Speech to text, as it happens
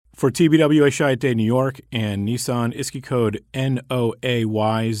For TBWA Chiat New York and Nissan ISKI code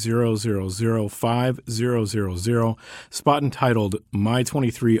NOAY000500, spot entitled My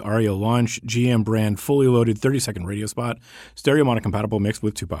 23 Aria Launch, GM brand, fully loaded 30-second radio spot, stereo mono compatible mixed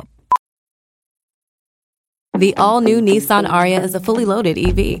with 2-pop. The all-new Nissan Aria is a fully loaded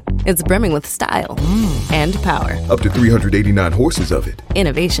EV. It's brimming with style and power. Up to 389 horses of it.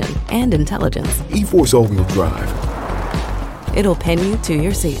 Innovation and intelligence. E-Force all-wheel drive. It'll pin you to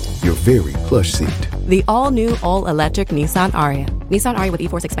your seat. Your very plush seat. The all-new, all-electric Nissan Aria. Nissan Aria with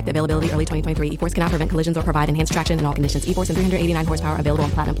E-Force expected availability early 2023. E-Force cannot prevent collisions or provide enhanced traction in all conditions. E-Force and 389 horsepower available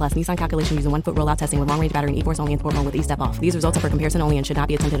on Platinum Plus. Nissan calculation using 1-foot rollout testing with long-range battery and E-Force only in sport mode with E-Step off. These results are for comparison only and should not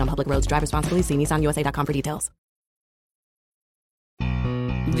be attempted on public roads. Drive responsibly. See nissanusa.com for details.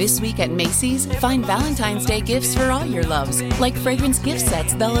 This week at Macy's, find Valentine's Day gifts for all your loves, like fragrance gift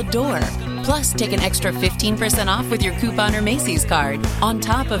sets they'll adore. Plus, take an extra 15% off with your coupon or Macy's card. On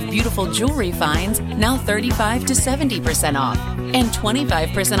top of beautiful jewelry finds, now 35 to 70% off. And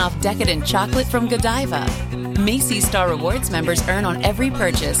 25% off decadent chocolate from Godiva. Macy's Star Rewards members earn on every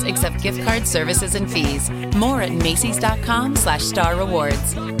purchase except gift card services and fees. More at Macys.com/Star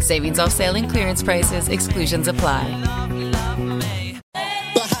Rewards. Savings off sale and clearance prices. Exclusions apply.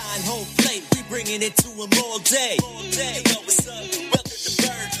 Bringing it to them all day. You know what's up? Welcome to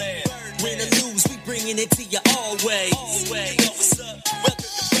Birdland. Win or lose, we bringing it to you always. You know what's up? Welcome to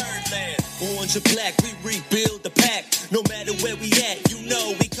Birdland. Orange or black, we rebuild the pack. No matter where we at, you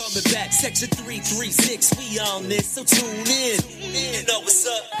know we coming back. Section 336, we on this, so tune in. You know what's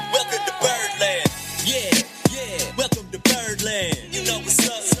up? Welcome to Birdland. Yeah. Welcome to Birdland. You know what's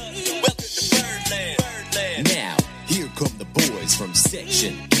up? Welcome to Birdland. Now, here come the boys from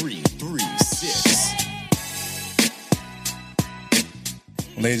Section 336.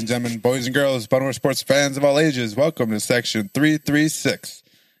 Ladies and gentlemen, boys and girls, Baltimore sports fans of all ages, welcome to Section 336,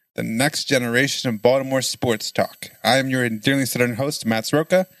 the next generation of Baltimore sports talk. I am your endearingly southern host, Matt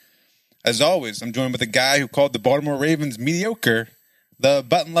Soroka. As always, I'm joined with a guy who called the Baltimore Ravens mediocre, the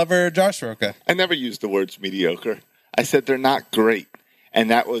button lover, Josh Soroka. I never used the words mediocre. I said they're not great,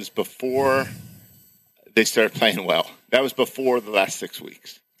 and that was before they started playing well. That was before the last 6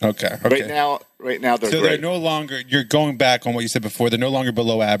 weeks. Okay. Right now they're so great. They're no longer, you're going back on what you said before, they're no longer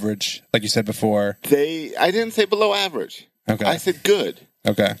below average, like you said before. I didn't say below average. Okay. I said good.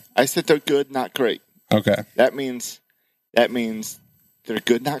 Okay. I said they're good, not great. Okay. That means they're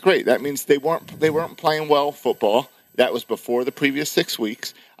good, not great. That means they weren't playing well football. That was before the previous 6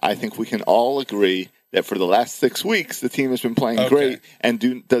 weeks. I think we can all agree that for the last 6 weeks, the team has been playing great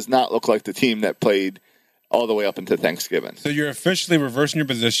and does not look like the team that played all the way up into Thanksgiving. So you're officially reversing your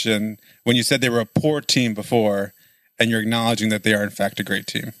position when you said they were a poor team before, and you're acknowledging that they are, in fact, a great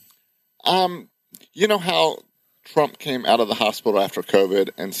team. You know how Trump came out of the hospital after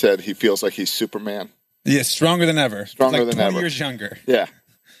COVID and said he feels like he's Superman? Yeah, stronger than ever. Stronger than 20 ever. years younger. Yeah.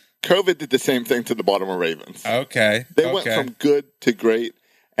 COVID did the same thing to the Baltimore Ravens. Okay. They went from good to great,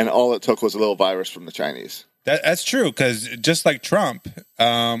 and all it took was a little virus from the Chinese. That's true, because just like Trump,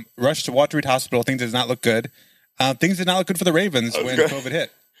 rushed to Walter Reed Hospital, things did not look good. Things did not look good for the Ravens when COVID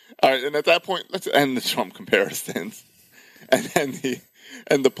hit. All right, and at that point, let's end the Trump comparisons and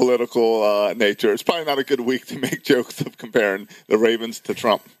the political nature. It's probably not a good week to make jokes of comparing the Ravens to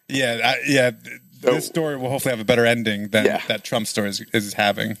Trump. Yeah. This story will hopefully have a better ending than that Trump story is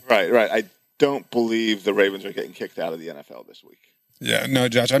having. Right. I don't believe the Ravens are getting kicked out of the NFL this week. Yeah, no,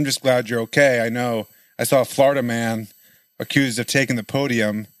 Josh, I'm just glad you're okay. I know I saw a Florida man accused of taking the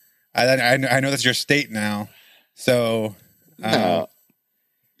podium. I know that's your state now. So No.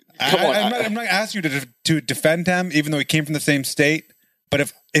 I'm not asking you to defend him, even though he came from the same state.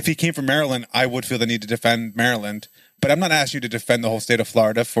 But if he came from Maryland, I would feel the need to defend Maryland. But I'm not asking you to defend the whole state of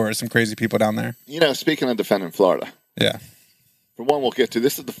Florida for some crazy people down there. You know, speaking of defending Florida. Yeah. For one, we'll get to.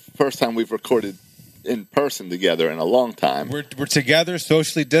 This is the first time we've recorded in person together in a long time. We're together,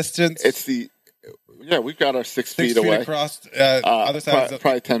 socially distanced. We've got our 6 feet away. 6 feet across, other side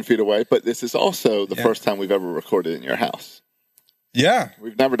probably 10 feet away. But this is also the first time we've ever recorded in your house. Yeah.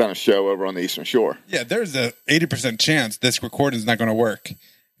 We've never done a show over on the Eastern Shore. Yeah, there's a 80% chance this recording is not going to work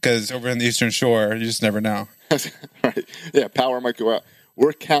because over on the Eastern Shore, you just never know. Right. Yeah, power might go out.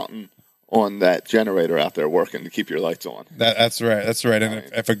 We're counting on that generator out there working to keep your lights on. That's right.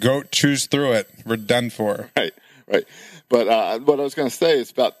 And if a goat chews through it, we're done for. Right. But what I was going to say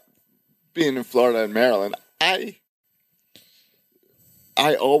is about being in Florida and Maryland, I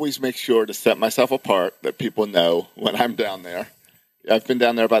always make sure to set myself apart that people know when I'm down there. I've been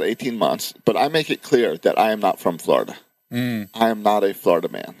down there about 18 months, but I make it clear that I am not from Florida. I am not a Florida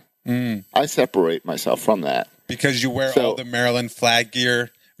man. I separate myself from that. Because you wear all the Maryland flag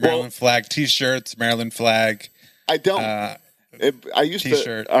gear Maryland flag T-shirts, Maryland flag. I don't. I used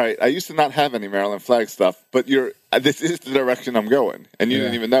T-shirt. to. All right, I used to not have any Maryland flag stuff, but this is the direction I'm going, and you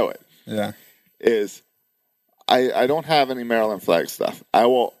didn't even know it. Yeah. I don't have any Maryland flag stuff.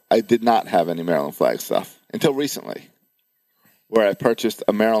 I did not have any Maryland flag stuff until recently, where I purchased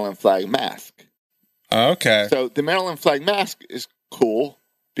a Maryland flag mask. Okay. So the Maryland flag mask is cool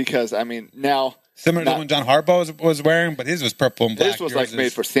because now similar to the one John Harbaugh was wearing, but his was purple and black. this was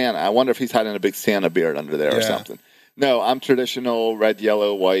made for Santa. I wonder if he's hiding a big Santa beard under there or something. No, I'm traditional red,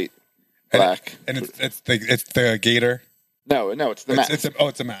 yellow, white, black, and it's the gator. No, it's the mask. It's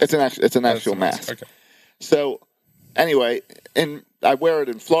a mask. It's an actual mask. Okay. So anyway, and I wear it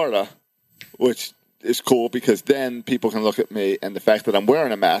in Florida, which is cool because then people can look at me, and the fact that I'm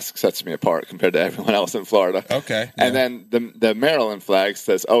wearing a mask sets me apart compared to everyone else in Florida. Okay. And then the Maryland flag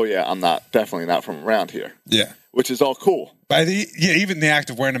says, "Oh yeah, I'm definitely not from around here." Yeah. Which is all cool. But even the act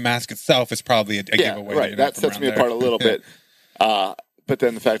of wearing a mask itself is probably a giveaway. Right. That sets me apart a little bit. But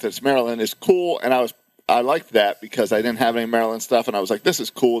then the fact that it's Maryland is cool, and I liked that because I didn't have any Maryland stuff, and I was like, "This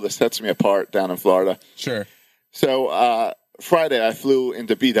is cool. This sets me apart down in Florida." Sure. So Friday I flew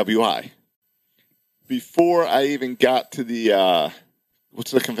into BWI. Before I even got to the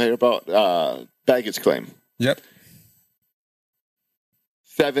what's the conveyor belt baggage claim. Yep.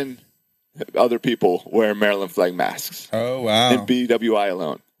 7 other people wear Maryland flag masks. Oh wow! In BWI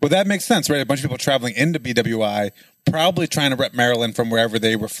alone. Well, that makes sense, right? A bunch of people traveling into BWI, probably trying to rep Maryland from wherever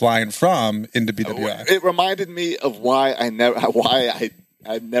they were flying from into BWI. It reminded me of why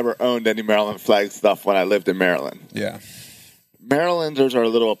I never owned any Maryland flag stuff when I lived in Maryland. Yeah. Marylanders are a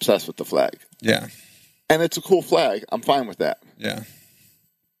little obsessed with the flag. Yeah. And it's a cool flag. I'm fine with that. Yeah.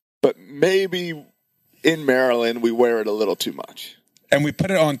 But maybe in Maryland we wear it a little too much. And we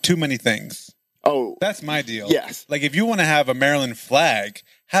put it on too many things. Oh. That's my deal. Yes. Like if you want to have a Maryland flag,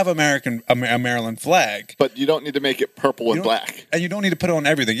 have a Maryland flag. But you don't need to make it purple and black. And you don't need to put it on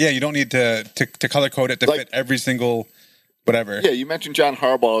everything. Yeah, you don't need to color code it to fit every single whatever. Yeah, you mentioned John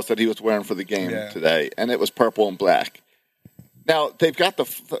Harbaugh that he was wearing for the game today, and it was purple and black. Now they've got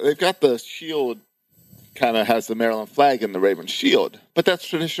the shield. Kind of has the Maryland flag in the Ravens shield, but that's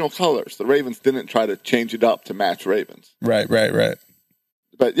traditional colors. The Ravens didn't try to change it up to match Ravens. Right.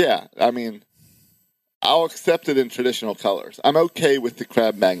 But yeah, I'll accept it in traditional colors. I'm okay with the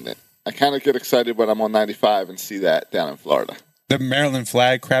crab magnet. I kind of get excited when I'm on 95 and see that down in Florida. The Maryland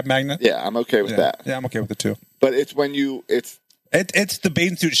flag crab magnet? Yeah, I'm okay with that. Yeah, I'm okay with it too. But it's when it's the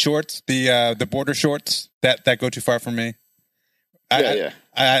bathing suit shorts, the border shorts that go too far for me.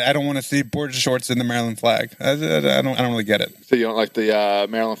 I don't want to see border shorts in the Maryland flag. I don't really get it. So you don't like the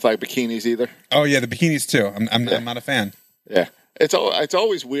Maryland flag bikinis either? Oh yeah, the bikinis too. I'm not a fan. Yeah, it's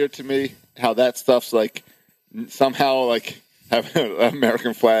always weird to me how that stuff's like somehow like having an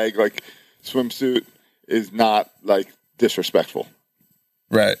American flag like swimsuit is not like disrespectful.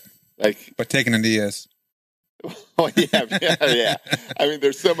 Right. Like, but taking a knee is. Oh yeah. I mean,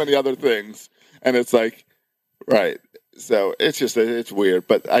 there's so many other things, and it's like, right. So it's weird,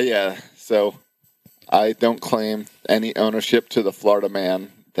 but so I don't claim any ownership to the Florida man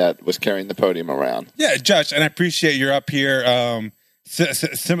that was carrying the podium around. Yeah, Josh, and I appreciate you're up here.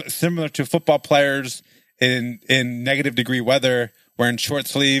 Similar to football players in negative degree weather, wearing short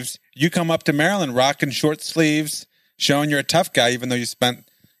sleeves. You come up to Maryland rocking short sleeves, showing you're a tough guy, even though you spent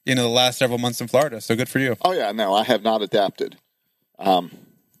the last several months in Florida. So good for you. Oh yeah, no, I have not adapted.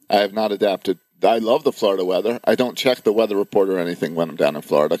 I love the Florida weather. I don't check the weather report or anything when I'm down in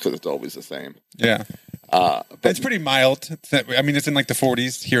Florida because it's always the same. Yeah. But it's pretty mild. It's in like the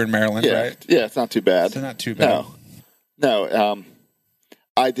 40s here in Maryland, right? Yeah, it's not too bad. It's not too bad. No.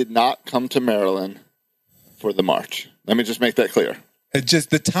 I did not come to Maryland for the march. Let me just make that clear. It just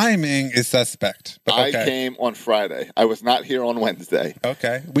the timing is suspect. But okay. I came on Friday. I was not here on Wednesday.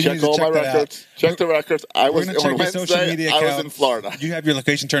 Okay, check all my records. Check the records. I was on Wednesday. Social media I was in Florida. You have your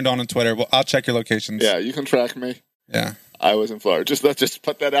location turned on Twitter. Well, I'll check your locations. Yeah, you can track me. Yeah, I was in Florida. Let's just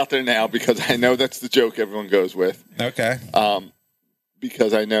put that out there now because I know that's the joke everyone goes with. Okay.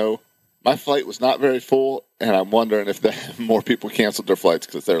 Because I know my flight was not very full, and I'm wondering if more people canceled their flights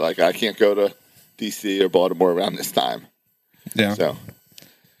because they're like, I can't go to D.C. or Baltimore around this time. Yeah. So.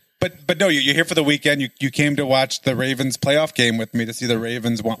 But no, you're here for the weekend. You came to watch the Ravens playoff game with me to see the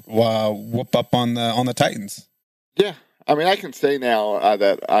Ravens whoop up on the Titans. Yeah. I mean, I can say now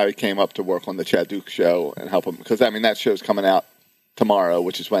that I came up to work on the Chad Duke show and help him because, that show's coming out tomorrow,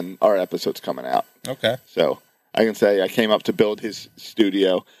 which is when our episode's coming out. Okay. So I can say I came up to build his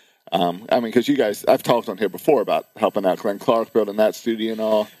studio. I mean, because you guys, I've talked on here before about helping out Glenn Clark building that studio and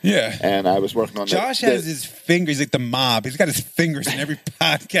all. Yeah. And I was working on Josh has his fingers like the mob. He's got his fingers in every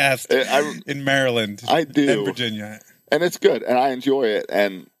podcast in Maryland. I do. And Virginia. And it's good, and I enjoy it.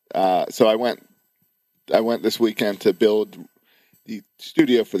 And so I went this weekend to build the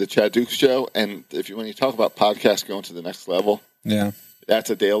studio for the Chad Dukes show. And when you talk about podcasts going to the next level, Yeah. that's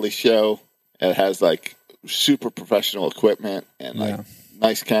a daily show. It has like super professional equipment and like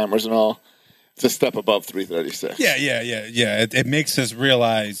nice cameras and all. It's a step above 336. Yeah. It makes us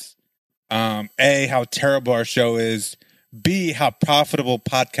realize, A, how terrible our show is, B, how profitable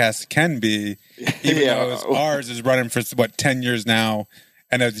podcasts can be, even though ours is running for, 10 years now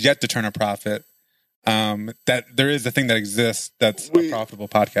and has yet to turn a profit. That there is a thing that exists that's a profitable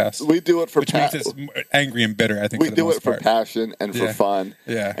podcast. We do it for which makes us angry and bitter, I think. We do it for passion and for fun.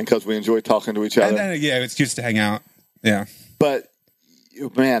 Yeah. And because we enjoy talking to each other. And then, it's used to hang out. Yeah. But,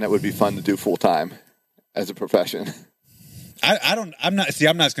 man, it would be fun to do full time as a profession. I'm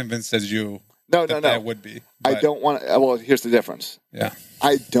not as convinced as you. No. That would be. But I don't want to. Well, here's the difference. Yeah.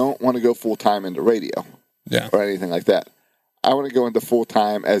 I don't want to go full time into radio. Yeah. Or anything like that. I want to go into full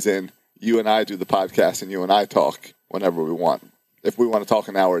time as in you and I do the podcast and you and I talk whenever we want. If we want to talk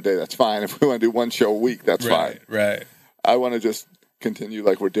an hour a day, that's fine. If we want to do one show a week, that's fine. Right. I want to just continue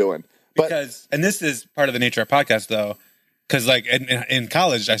like we're doing. And this is part of the nature of our podcast, though, because like in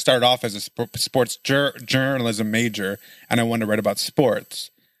college, I started off as a sports journalism major, and I wanted to write about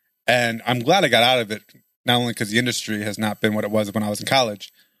sports. And I'm glad I got out of it, not only because the industry has not been what it was when I was in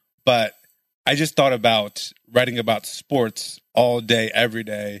college, but I just thought about writing about sports all day, every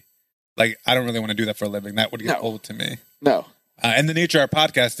day. Like, I don't really want to do that for a living. That would get old to me. No. And the nature of our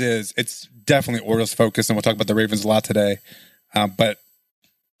podcast is it's definitely Orioles focused, and we'll talk about the Ravens a lot today. But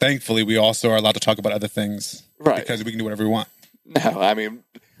thankfully, we also are allowed to talk about other things, right? Because we can do whatever we want. No, I mean,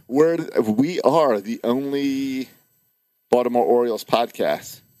 we are the only Baltimore Orioles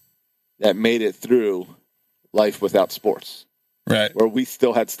podcast that made it through life without sports. Right. Where we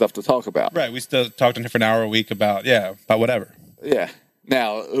still had stuff to talk about. Right. We still talked in here for an hour a week about whatever. Yeah.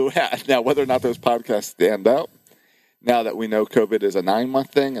 Now, whether or not those podcasts stand out, now that we know COVID is a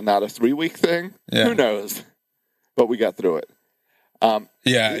 9-month thing and not a 3-week thing, who knows? But we got through it.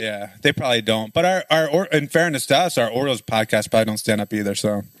 They probably don't. But our in fairness to us, our Orioles podcast probably don't stand up either.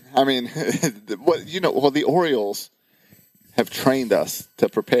 So I mean, the Orioles have trained us to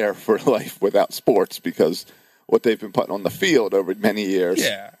prepare for life without sports because what they've been putting on the field over many years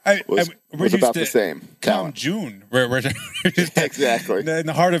was about the same. Come June, we're just exactly in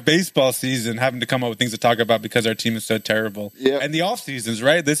the heart of baseball season, having to come up with things to talk about because our team is so terrible. Yeah, and the off seasons,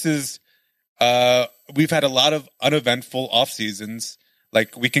 right? This is we've had a lot of uneventful off seasons.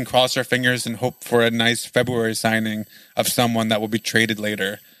 Like, we can cross our fingers and hope for a nice February signing of someone that will be traded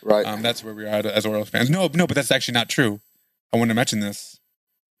later. Right. That's where we are as Orioles fans. No, but that's actually not true. I want to mention this.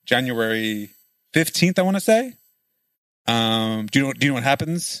 January 15th, I want to say. Do you know what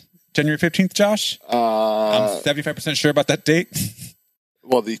happens January 15th, Josh? I'm 75% sure about that date.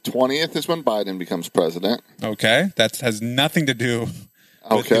 Well, the 20th is when Biden becomes president. Okay. That has nothing to do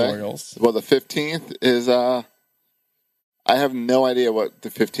with the Orioles. Well, the 15th is, I have no idea what the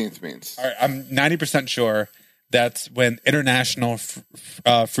 15th means. All right. I'm 90% sure that's when international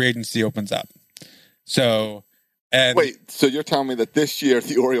free agency opens up. So, wait, so you're telling me that this year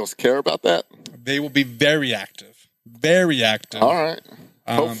the Orioles care about that? They will be very active. Very active. All right.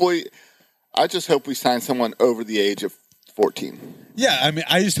 Hopefully, I just hope we sign someone over the age of 14. Yeah, I mean,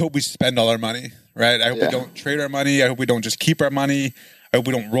 I just hope we spend all our money, right? I hope we don't trade our money. I hope we don't just keep our money. I hope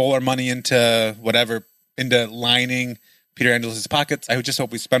we don't roll our money into lining Peter Angelos' pockets. I just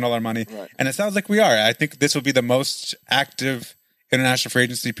hope we spend all our money. Right. And it sounds like we are. I think this will be the most active international free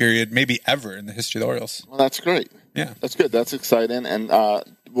agency period maybe ever in the history of the Orioles. Well, that's great. Yeah. That's good. That's exciting. And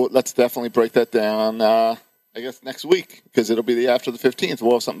let's definitely break that down, I guess, next week, because it'll be after the 15th.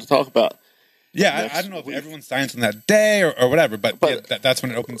 We'll have something to talk about. Yeah, I don't know if everyone signs on that day or whatever, but that's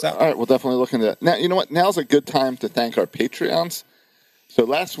when it opens up. All right, we'll definitely look into that. Now, you know what? Now's a good time to thank our Patreons. So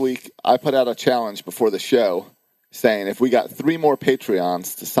last week, I put out a challenge before the show saying if we got 3 more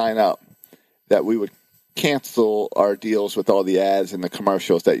Patreons to sign up, that we would cancel our deals with all the ads and the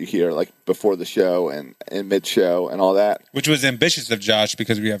commercials that you hear, like before the show and mid-show and all that. Which was ambitious of Josh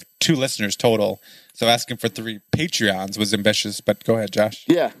because we have 2 listeners total. So asking for 3 Patreons was ambitious, but go ahead, Josh.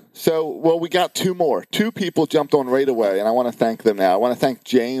 Yeah. So, we got 2 more. 2 people jumped on right away, and I want to thank them now. I want to thank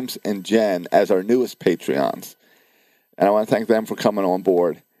James and Jen as our newest Patreons. And I want to thank them for coming on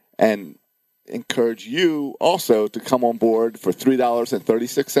board and encourage you also to come on board for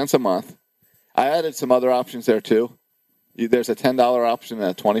 $3.36 a month. I added some other options there too. There's a $10 option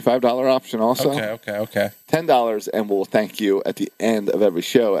and a $25 option also. Okay. $10, and we'll thank you at the end of every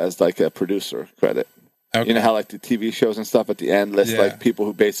show as like a producer credit. Okay. You know how like the TV shows and stuff at the end list Yeah. like people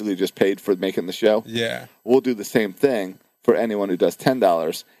who basically just paid for making the show? Yeah. We'll do the same thing for anyone who does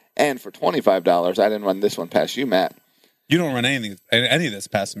 $10. And for $25, I didn't run this one past you, Matt. You don't run any of this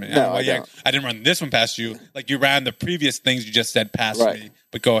past me. No, I don't. I didn't run this one past you. Like you ran the previous things you just said past Right. me.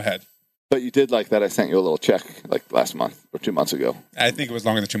 But go ahead. But you did like that I sent you a little check like last month or 2 months ago. I think it was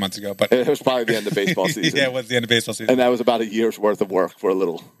longer than 2 months ago. But It was probably the end of baseball season. yeah, it was the end of baseball season. And that was about a year's worth of work for a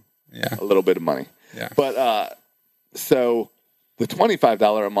little bit of money. Yeah. But so the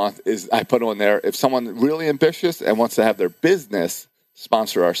 $25 a month is I put on there if someone really ambitious and wants to have their business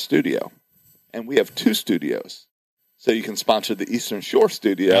sponsor our studio. And we have 2 studios. So you can sponsor the Eastern Shore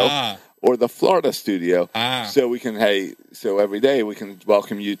studio or the Florida studio. So we can so every day we can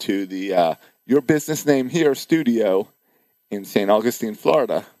welcome you to the Your Business Name Here studio in St. Augustine,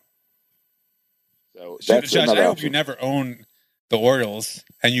 Florida. So that's Josh, another I hope option. you never own the Orioles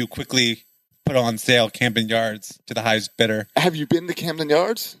and you quickly put on sale Camden Yards to the highest bidder. Have you been to Camden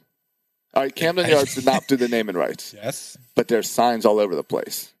Yards? All right, Camden Yards did not do the naming rights. Yes. But there's signs all over the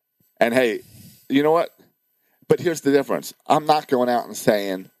place. And hey, you know what? But here's the difference. I'm not going out and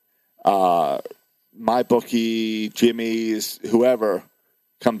saying my bookie, Jimmy's, whoever,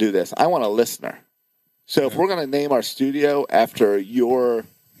 come do this. I want a listener. So if we're going to name our studio after your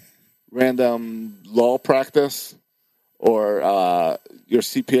random law practice or your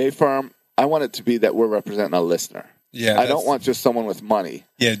CPA firm, I want it to be that we're representing a listener. Yeah, I don't want just someone with money.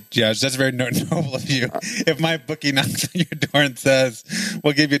 Yeah, Josh, that's very noble of you. If my bookie knocks on your door and says,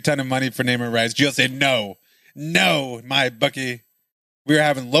 we'll give you a ton of money for naming rights, you'll say, no, my bookie. We're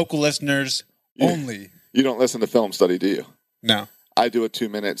having local listeners only. You don't listen to Film Study, do you? No. I do a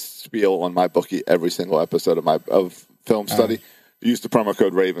 2-minute spiel on my bookie every single episode of Film Study. Use the promo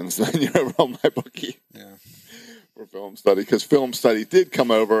code Ravens, and you're over on my bookie. Yeah. For Film Study, because Film Study did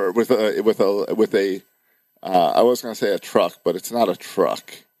come over with a I was going to say a truck, but it's not a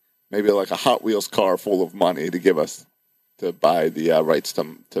truck. Maybe like a Hot Wheels car full of money to give us to buy the rights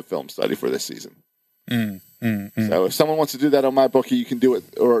to Film Study for this season. So if someone wants to do that on my bookie, you can do it,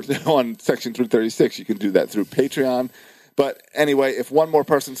 or on Section 336, you can do that through Patreon. But anyway, if one more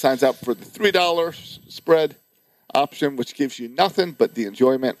person signs up for the $3 spread option, which gives you nothing but the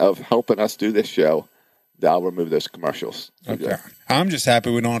enjoyment of helping us do this show, I'll remove those commercials. Okay. I'm just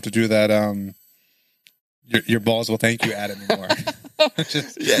happy we don't have to do that. Your balls will thank you ad anymore.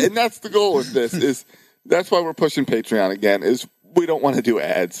 Yeah, and that's the goal with this. Is that's why we're pushing Patreon again. Is we don't want to do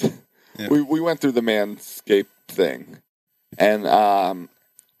ads. Yeah. We went through the Manscaped thing, and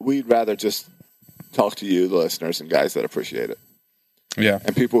we'd rather just talk to you, the listeners and guys that appreciate it. Yeah,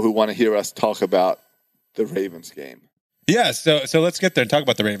 and people who want to hear us talk about the Ravens game. Yeah, so let's get there and talk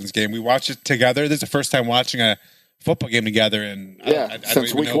about the Ravens game. We watched it together. This is the first time watching a football game together, and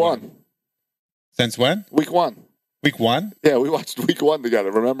since week 1. Since when? Week 1. Week 1? Yeah, we watched week 1 together.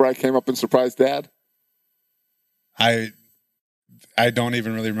 Remember, I came up and surprised Dad. I don't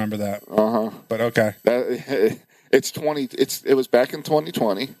even really remember that. But okay. It was back in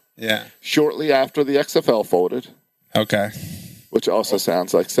 2020. Yeah. Shortly after the XFL folded. Okay. Which also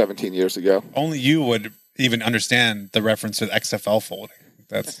sounds like 17 years ago. Only you would even understand the reference to the XFL folding.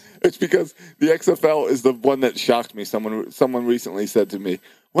 It's because the XFL is the one that shocked me. Someone recently said to me,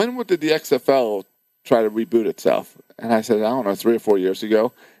 when did the XFL try to reboot itself? And I said, I don't know, 3 or 4 years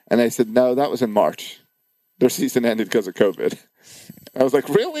ago. And they said, no, that was in March. Their season ended because of COVID. I was like,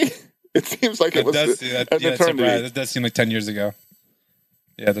 really? It seems like it was an eternity. That does seem like 10 years ago.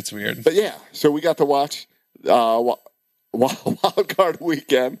 Yeah, that's weird. But yeah, so we got to watch Wild Card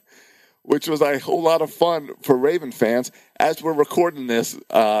Weekend, which was a whole lot of fun for Raven fans. As we're recording this,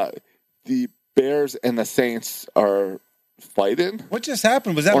 the Bears and the Saints are fighting. What just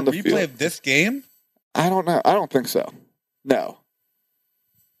happened? Was that a replay field. of this game? I don't know. I don't think so. No.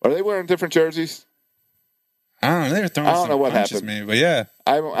 Are they wearing different jerseys? I don't know. They were throwing I don't know some what punches, happened. maybe, but yeah.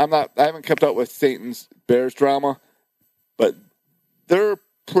 I haven't kept up with Satan's Bears drama, but they're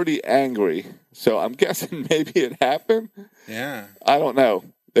pretty angry. So I'm guessing maybe it happened. Yeah. I don't know.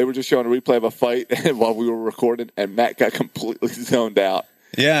 They were just showing a replay of a fight while we were recording, and Matt got completely zoned out.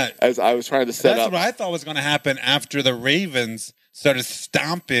 Yeah. As I was trying to set That's up. what I thought was going to happen after the Ravens started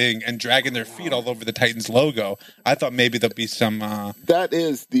stomping and dragging their feet all over the Titans logo. I thought maybe there'll be some...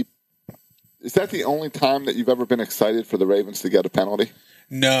 Is that the only time that you've ever been excited for the Ravens to get a penalty?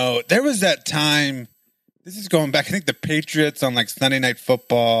 No. There was that time... This is going back, I think the Patriots on like Sunday Night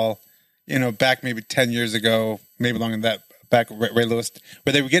Football, back maybe 10 years ago, maybe longer than that, back Ray Lewis,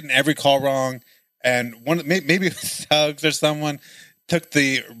 where they were getting every call wrong, and maybe it was Suggs or someone took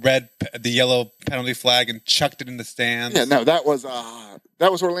the yellow penalty flag and chucked it in the stands. Yeah, no, that was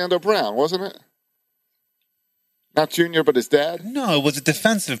Orlando Brown, wasn't it? Not Junior, but his dad? No, it was a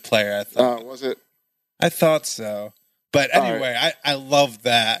defensive player, I thought. Was it? I thought so. But anyway, right. I love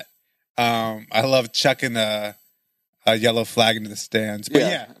that. I love chucking a yellow flag into the stands. But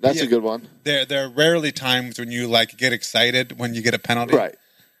yeah that's a good one. There are rarely times when you get excited when you get a penalty. Right.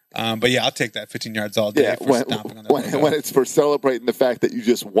 But yeah, I'll take that 15 yards all day for stomping on that. When it's for celebrating the fact that you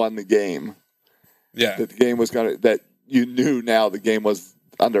just won the game. Yeah. That the game was that you knew now the game was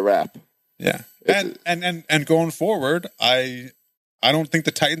under wrap. Yeah. And going forward, I don't think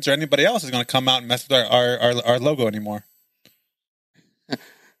the Titans or anybody else is going to come out and mess with our logo anymore.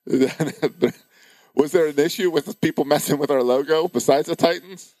 Was there an issue with people messing with our logo besides the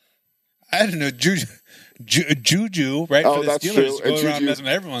Titans? I don't know. Juju, right? Oh, for the that's Steelers, true. Go around messing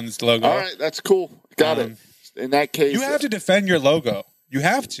with everyone's logo. All right, that's cool. Got it. In that case, you have to defend your logo. You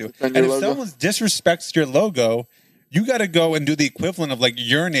have to. And if someone disrespects your logo, you got to go and do the equivalent of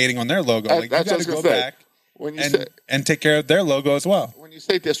urinating on their logo. You got to go back and take care of their logo as well. When you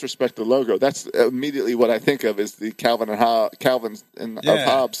say disrespect the logo, that's immediately what I think of is the Calvin and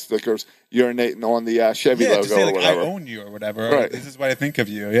Hobbes stickers urinating on the Chevy logo to say, or whatever. I own you or whatever. Right. This is what I think of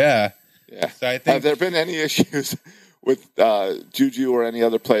you. Yeah. Yeah. So I think, have there been any issues with Juju or any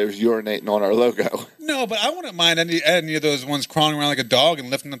other players urinating on our logo? No, but I wouldn't mind any of those ones crawling around like a dog and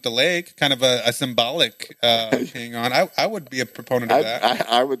lifting up the leg, kind of a symbolic thing on. I would be a proponent of that.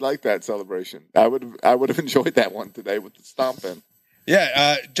 I would like that celebration. I would have enjoyed that one today with the stomping.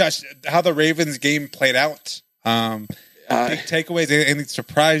 Yeah, Josh, how the Ravens game played out. Big takeaways. Anything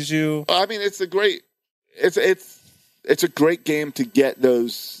surprise you? I mean, it's a great game to get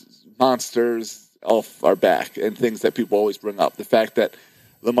those monsters off our back and things that people always bring up. The fact that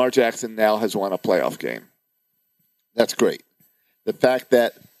Lamar Jackson now has won a playoff game. That's great. The fact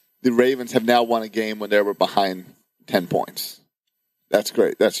that the Ravens have now won a game when they were behind 10 points. That's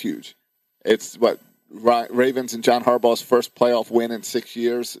great. That's huge. It's Ravens and John Harbaugh's first playoff win in 6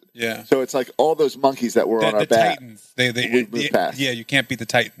 years. Yeah. So it's like all those monkeys that were on our back. Titans. We've moved past. Yeah, you can't beat the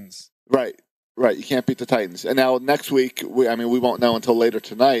Titans. Right. You can't beat the Titans. And now next week, we won't know until later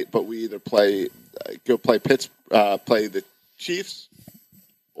tonight, but we either play the Chiefs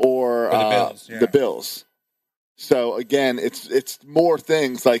or the Bills. The Bills. So again, it's more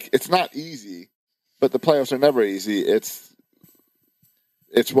things. It's not easy, but the playoffs are never easy. It's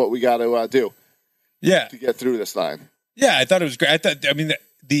what we got to do. Yeah. To get through this line. Yeah, I thought it was great.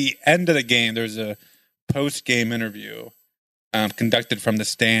 The end of the game, there was a post-game interview conducted from the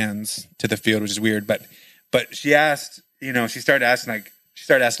stands to the field, which is weird. But she asked, she started asking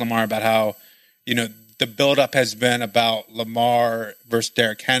Lamar about how, the buildup has been about Lamar versus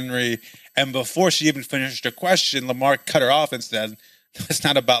Derrick Henry. And before she even finished her question, Lamar cut her off and said, it's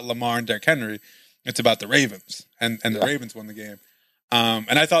not about Lamar and Derrick Henry. It's about the Ravens. And the Ravens won the game.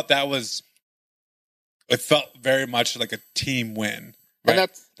 And I thought it felt very much like a team win. Right? And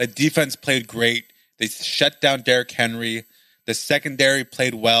the defense played great. They shut down Derrick Henry. The secondary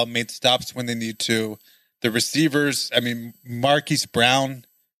played well, made stops when they need to. The receivers, Marquise Brown.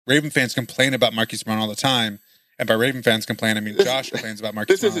 Raven fans complain about Marquise Brown all the time. And by Raven fans complain, Josh complains about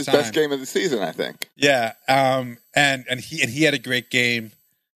Marquise Brown all the time. This is his best game of the season, I think. Yeah. And he had a great game.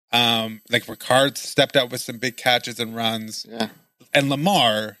 Ricard stepped up with some big catches and runs. Yeah. And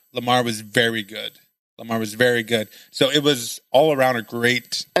Lamar was very good. So it was all around a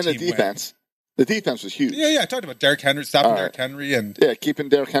great and team the defense. Win. The defense was huge. Yeah. I talked about Derrick Henry, stopping Derrick Henry. And keeping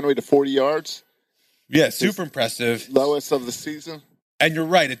Derrick Henry to 40 yards. Yeah, super impressive. Lowest of the season. And you're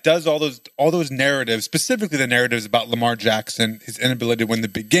right. It does all those narratives, specifically the narratives about Lamar Jackson, his inability to win the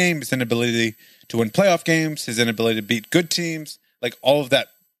big game, his inability to win playoff games, his inability to beat good teams. All of that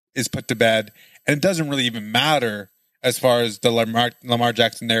is put to bed. And it doesn't really even matter as far as the Lamar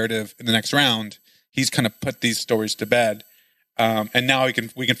Jackson narrative in the next round. He's kind of put these stories to bed. And now we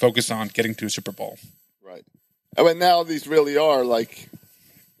can focus on getting to a Super Bowl. Right. Now these really are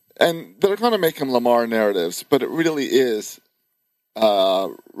and they're going to make them Lamar narratives, but it really is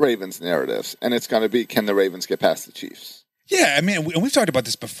Ravens narratives, and it's going to be, can the Ravens get past the Chiefs? Yeah, we've talked about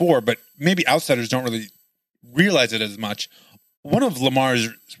this before, but maybe outsiders don't really realize it as much. One of Lamar's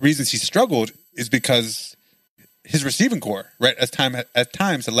reasons he struggled is because his receiving core, right, at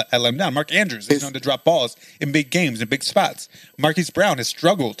times let him down. Mark Andrews is known to drop balls in big games, in big spots. Marquise Brown has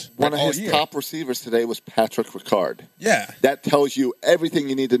struggled One of his top receivers today was Patrick Ricard. Yeah. That tells you everything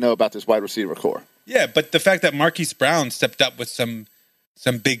you need to know about this wide receiver core. Yeah, but the fact that Marquise Brown stepped up with some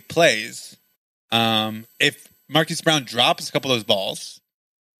big plays, if Marquise Brown drops a couple of those balls,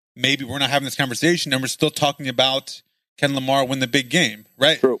 maybe we're not having this conversation and we're still talking about can Lamar win the big game,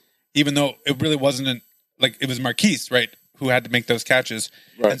 right? True. Even though it really wasn't it was Marquise, right, who had to make those catches.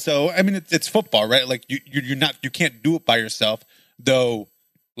 Right. And so, I mean, it's football, right? Like you can't do it by yourself, though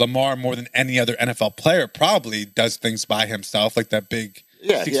Lamar, more than any other NFL player, probably does things by himself, like that big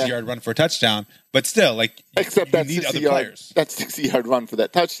 60-yard run for a touchdown. But still, like, except you need other players. That 60-yard run for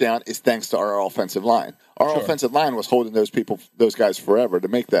that touchdown is thanks to our offensive line. Our offensive line was holding those guys forever to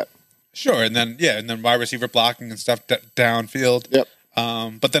make that. Sure, and then wide receiver blocking and stuff downfield. Yep.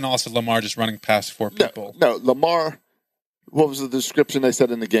 But then also Lamar just running past 4 people. No, Lamar. What was the description they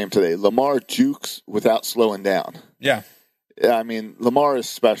said in the game today? Lamar jukes without slowing down. Yeah. I mean, Lamar is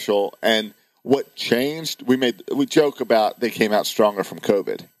special, and what changed? We joke about they came out stronger from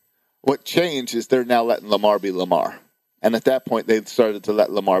COVID. What changed is they're now letting Lamar be Lamar, and at that point they started to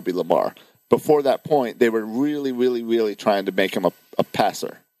let Lamar be Lamar. Before that point, they were really, really, really trying to make him a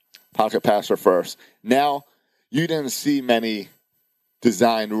passer, pocket passer first. Now you didn't see many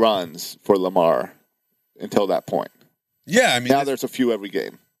designed runs for Lamar until that point. Yeah, I mean, now there's a few every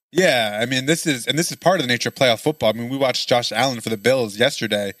game. Yeah, I mean, this is part of the nature of playoff football. I mean, we watched Josh Allen for the Bills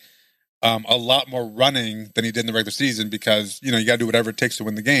yesterday. A lot more running than he did in the regular season because, you got to do whatever it takes to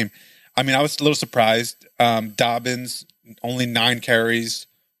win the game. I mean, I was a little surprised. Dobbins, only 9 carries,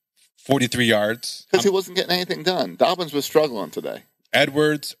 43 yards. Because he wasn't getting anything done. Dobbins was struggling today.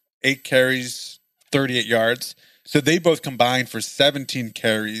 Edwards, 8 carries, 38 yards. So they both combined for 17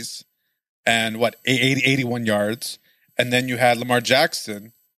 carries and, 81 yards. And then you had Lamar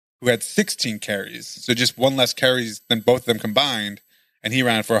Jackson, who had 16 carries. So just 1 less carries than both of them combined. And he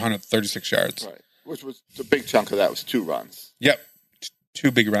ran for 136 yards. Right. Which was a big chunk of that was 2 runs. Yep.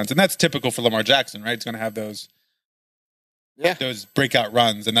 2 big runs. And that's typical for Lamar Jackson, right? He's going to have those breakout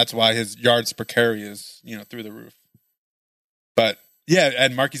runs. And that's why his yards per carry is, through the roof. But, yeah,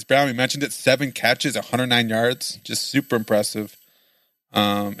 and Marquise Brown, we mentioned it, 7 catches, 109 yards. Just super impressive.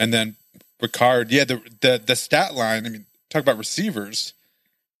 And then Ricard, the stat line, I mean, talk about receivers.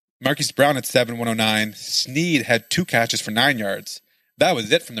 Marquise Brown had 7, 109. Snead had 2 catches for 9 yards. That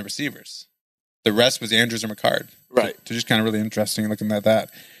was it from the receivers. The rest was Andrews and Ricard. Right. So just kind of really interesting looking at that.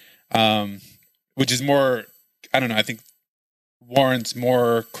 Which is more, I don't know, I think warrants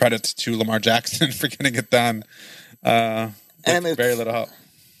more credit to Lamar Jackson for getting it done. And it's very little help.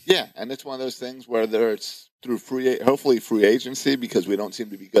 Yeah, and it's one of those things where it's through hopefully free agency because we don't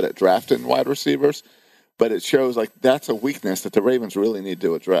seem to be good at drafting wide receivers. But it shows like that's a weakness that the Ravens really need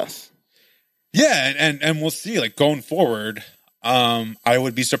to address. Yeah, and we'll see. Like going forward, I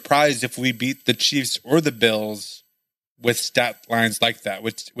would be surprised if we beat the Chiefs or the Bills with stat lines like that.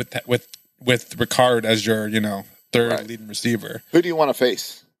 With Ricard as your third leading receiver. Who do you want to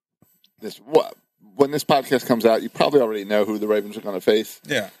face? When this podcast comes out, you probably already know who the Ravens are going to face.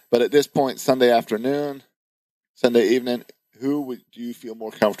 Yeah. But at this point, Sunday afternoon, Sunday evening, do you feel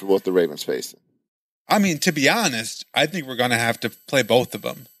more comfortable with the Ravens facing? I mean, to be honest, I think we're going to have to play both of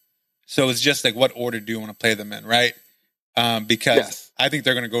them. So it's just like, what order do you want to play them in, right? Because I think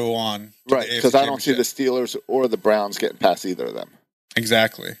they're going to go on. Right, because I don't see the Steelers or the Browns getting past either of them.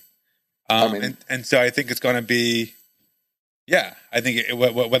 Exactly. And so I think it's going to be, I think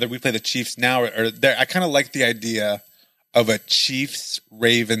whether we play the Chiefs now or there, I kind of like the idea of a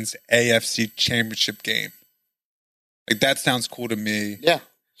Chiefs-Ravens AFC Championship game. Like, that sounds cool to me. Yeah.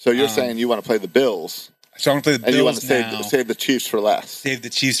 So you're saying you want to play the Bills. So I want to play the Bills and you want to now. save the Chiefs for last. Save the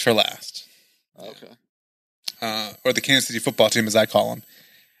Chiefs for last. Okay. Or the Kansas City football team, as I call them.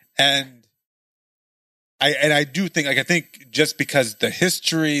 And I do think, I think just because the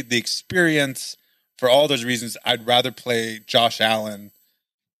history, the experience, for all those reasons, I'd rather play Josh Allen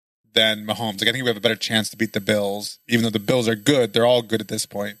than Mahomes. Like, I think we have a better chance to beat the Bills, even though the Bills are good. They're all good at this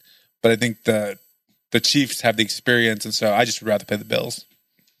point. But I think the Chiefs have the experience, and so I just would rather play the Bills.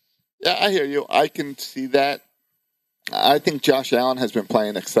 Yeah, I hear you. I can see that. I think Josh Allen has been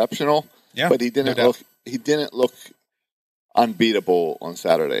playing exceptional, but he didn't look unbeatable on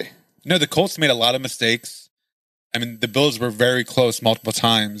Saturday. No, the Colts made a lot of mistakes. I mean, the Bills were very close multiple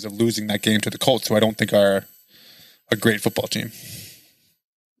times of losing that game to the Colts, who I don't think are a great football team.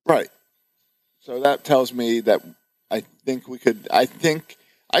 Right. So that tells me that I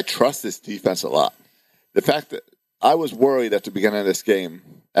trust this defense a lot. The fact that I was worried at the beginning of this game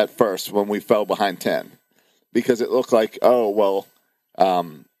at first when we fell behind 10 because it looked like, what's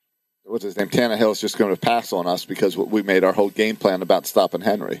his name? Tannehill is just going to pass on us because we made our whole game plan about stopping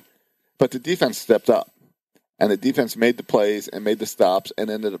Henry. But the defense stepped up, and the defense made the plays and made the stops and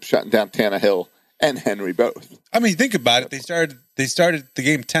ended up shutting down Tannehill and Henry both. I mean, think about it. They started the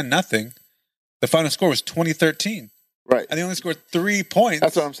game 10-0. The final score was 20-13. Right. And they only scored 3 points.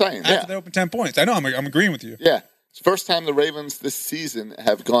 That's what I'm saying. After Yeah. they opened 10 points. I know. I'm agreeing with you. Yeah. It's the first time the Ravens this season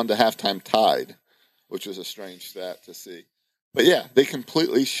have gone to halftime tied, which was a strange stat to see. But yeah, they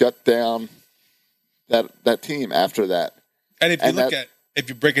completely shut down that team after that. And if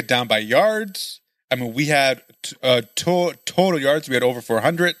you break it down by yards, I mean, we had total yards. We had over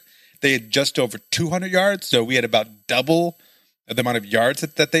 400. They had just over 200 yards. So we had about double the amount of yards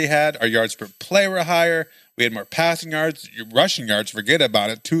that they had. Our yards per play were higher. We had more passing yards. Your rushing yards, forget about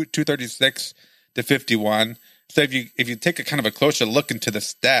it, 236 to 51. So if you take a kind of a closer look into the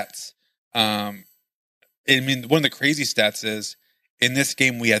stats, I mean, one of the crazy stats is in this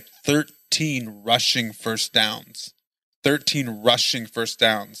game we had 13 rushing first downs. 13 rushing first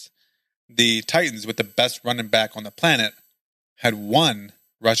downs. The Titans, with the best running back on the planet, had 1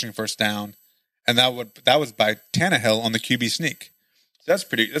 rushing first down, and that was by Tannehill on the QB sneak. So that's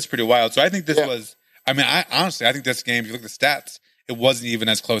pretty wild. So I think this was. I mean, I think this game. If you look at the stats, it wasn't even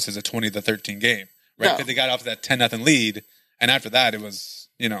as close as a 20-13 game, right? Because they got off that 10-0 lead, and after that, it was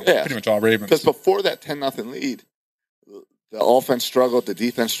pretty much all Ravens. Because before that 10-0 lead, the offense struggled, the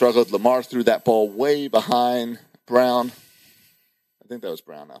defense struggled. Lamar threw that ball way behind Brown. I think that was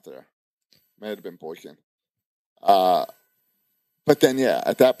Brown out there. May have been Boykin. But then,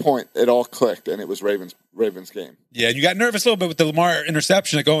 at that point, it all clicked, and it was Ravens game. Yeah, and you got nervous a little bit with the Lamar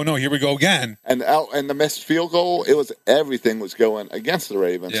interception. Like, oh no, here we go again. And the missed field goal, everything was going against the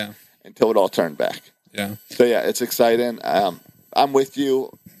Ravens until it all turned back. Yeah. So it's exciting. I'm with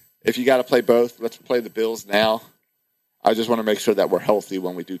you. If you got to play both, let's play the Bills now. I just want to make sure that we're healthy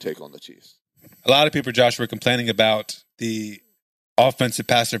when we do take on the Chiefs. A lot of people, Josh, were complaining about the offensive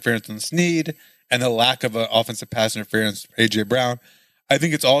pass interference on Snead and the lack of offensive pass interference for A.J. Brown. I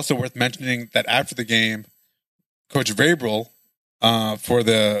think it's also worth mentioning that after the game, Coach Vrabel for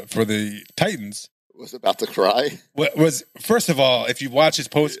the Titans was about to cry. Was first of all, if you watch his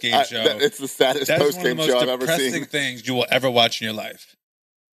post game show, it's the saddest post game show I've ever seen. Depressing things you will ever watch in your life.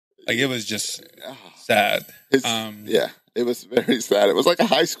 Like, it was just sad. It was very sad. It was like a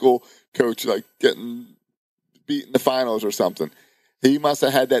high school coach like getting beat in the finals or something. He must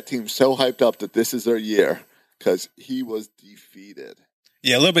have had that team so hyped up that this is their year because he was defeated.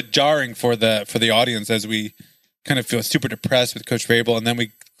 Yeah, a little bit jarring for the audience as we kind of feel super depressed with Coach Vrabel, and then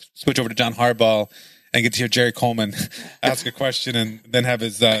we switch over to John Harbaugh and get to hear Jerry Coleman ask a question and then have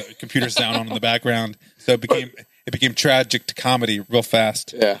his computer sound on in the background. So it became tragic to comedy real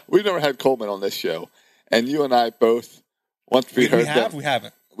fast. Yeah, we've never had Coleman on this show, and you and I both once we heard that we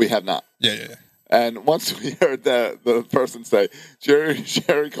haven't. We have not. Yeah. And once we heard the person say,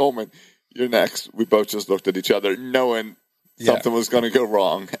 Jerry Coleman, you're next, we both just looked at each other knowing something was going to go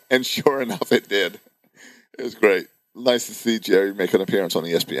wrong. And sure enough, it did. It was great. Nice to see Jerry make an appearance on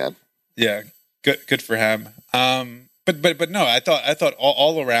ESPN. Yeah, good for him. But no, I thought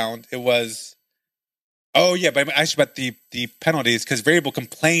all around it was. Oh yeah, but actually about the penalties, because Vrabel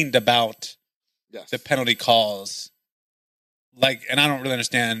complained about the penalty calls. Like, and I don't really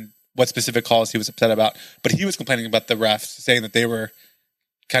understand what specific calls he was upset about, but he was complaining about the refs, saying that they were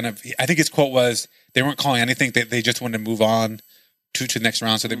kind of, I think his quote was, they weren't calling anything, they just wanted to move on to the next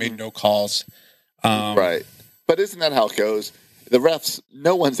round, so they made no calls. Right. But isn't that how it goes? The refs,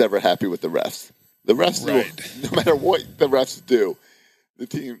 no one's ever happy with the refs. The refs, no matter what the refs do,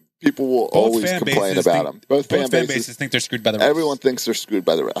 people will always complain about them. Both fan bases think they're screwed by the refs. Everyone thinks they're screwed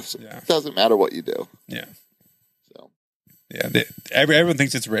by the refs. Yeah. It doesn't matter what you do. Yeah. So. Yeah, everyone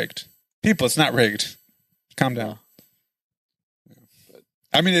thinks it's rigged. People, it's not rigged. Calm down.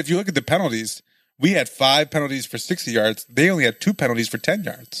 I mean, if you look at the penalties, we had 5 penalties for 60 yards. They only had 2 penalties for 10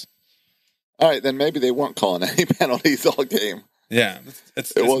 yards. All right, then maybe they weren't calling any penalties all game. Yeah. It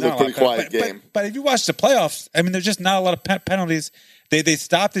was a pretty quiet game. But if you watch the playoffs, I mean, there's just not a lot of penalties. They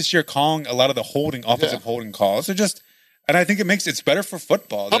stopped this year calling a lot of the offensive holding calls. They're just, and I think it's better for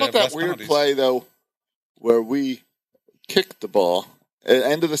football. How about that weird play, though, where we kicked the ball at the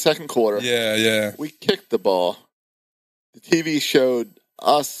end of the second quarter? Yeah. We kicked the ball. The TV showed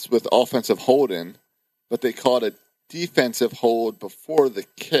us with offensive holding, but they called a defensive hold before the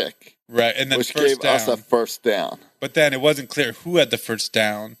kick. Right, and then which gave us a first down. But then it wasn't clear who had the first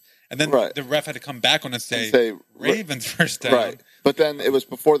down. And then the ref had to come back on and say Ravens first down. Right. But then it was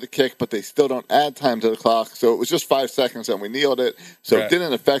before the kick, but they still don't add time to the clock. So it was just 5 seconds and we kneeled it. So it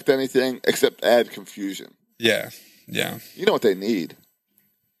didn't affect anything except add confusion. Yeah. You know what they need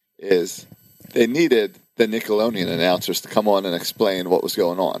is they needed the Nickelodeon announcers to come on and explain what was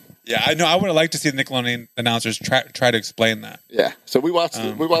going on. Yeah, I know. I would have liked to see the Nickelodeon announcers try to explain that. Yeah. So we watched.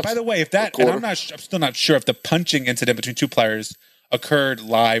 By the way, if that, and I'm still not sure if the punching incident between 2 players occurred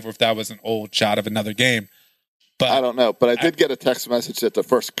live or if that was an old shot of another game. But I don't know. But I did get a text message that the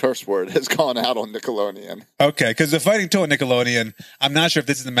first curse word has gone out on Nickelodeon. Okay, because the fighting too on Nickelodeon, I'm not sure if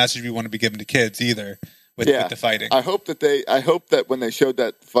this is the message we want to be giving to kids either with the fighting. I hope that when they showed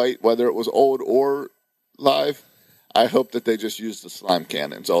that fight, whether it was old or live, I hope that they just used the slime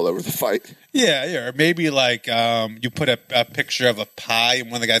cannons all over the fight. Yeah, or maybe like you put a picture of a pie in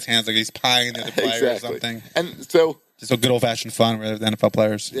one of the guy's hands, like he's pieing the other player or something. And so just a good old fashioned fun with the NFL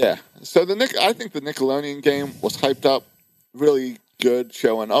players. Yeah. So I think the Nickelodeon game was hyped up, really good,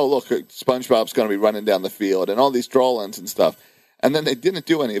 showing, oh look, SpongeBob's going to be running down the field and all these draw-ins and stuff. And then they didn't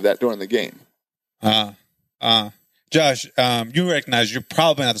do any of that during the game. Josh, you recognize you're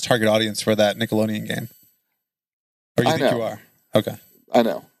probably not the target audience for that Nickelodeon game. Or you think you are? Okay. I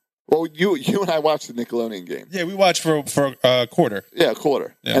know. Well, you and I watched the Nickelodeon game. Yeah, we watched for a quarter. Yeah, a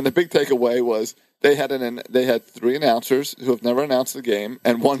quarter. Yeah. And the big takeaway was they had 3 announcers who have never announced the game,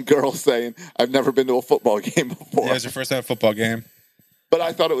 and one girl saying, "I've never been to a football game before." Yeah, it was her first ever football game. But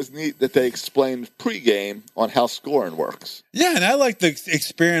I thought it was neat that they explained pregame on how scoring works. Yeah, and I like the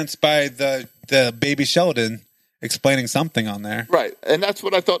experience by the baby Sheldon explaining something on there. Right, and that's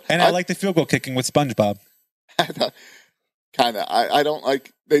what I thought. And I like the field goal kicking with SpongeBob. Kind of. I don't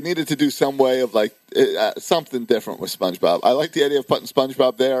like. They needed to do some way of like something different with SpongeBob. I like the idea of putting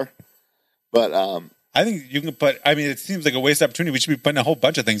SpongeBob there, but I think you can put. I mean, it seems like a waste opportunity. We should be putting a whole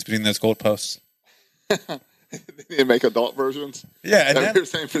bunch of things between those goalposts. They need to make adult versions. Yeah, and then, you're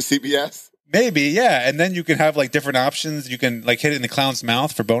saying for CBS. Maybe, yeah, and then you can have like different options. You can like hit it in the clown's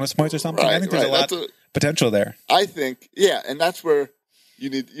mouth for bonus points or something. Right, I think there's a lot of potential there. I think, yeah, and that's where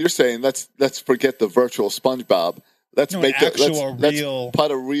you're saying let's forget the virtual SpongeBob. Let's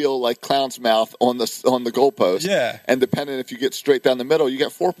put a real like clown's mouth on the goalpost. Yeah, and depending if you get straight down the middle, you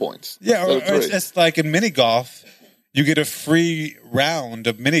get 4 points. Yeah, or it's just like in mini golf, you get a free round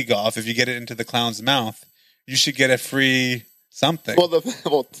of mini golf if you get it into the clown's mouth. You should get a free something.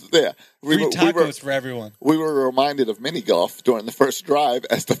 Yeah, free tacos for everyone. We were reminded of mini golf during the first drive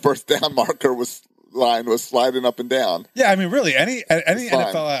as the first down marker was sliding up and down. Yeah, I mean, really, any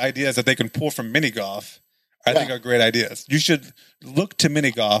NFL ideas that they can pull from mini golf, I think are great ideas. You should look to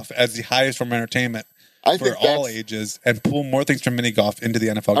mini golf as the highest form of entertainment for all ages and pull more things from mini golf into the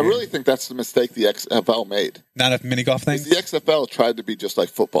NFL game. I really think that's the mistake the XFL made. Not enough mini golf things? The XFL tried to be just like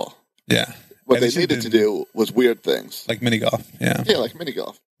football. Yeah. What they needed to do was weird things. Like mini golf, yeah. Yeah, like mini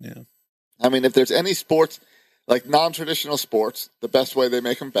golf. Yeah. I mean, if there's any sports, like non-traditional sports, the best way they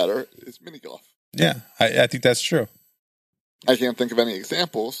make them better is mini golf. Yeah, I think that's true. I can't think of any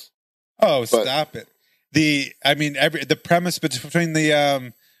examples. Oh, stop it. The premise between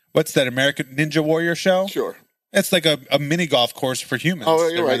the what's that American Ninja Warrior show? Sure, it's like a mini golf course for humans. Oh,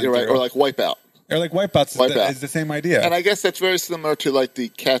 you're right. Or like Wipeout. Or like Wipeout is the same idea. And I guess that's very similar to like the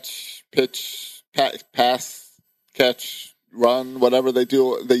catch, pitch, pass, catch, run, whatever they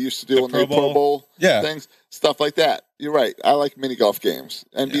do. They used to do in the Pro Bowl things, stuff like that. You're right. I like mini golf games.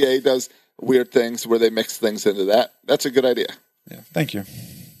 NBA does weird things where they mix things into that. That's a good idea. Yeah, thank you.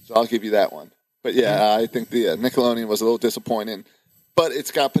 So I'll give you that one. But yeah, I think the Nickelodeon was a little disappointing, but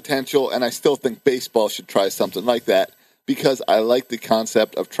it's got potential, and I still think baseball should try something like that because I like the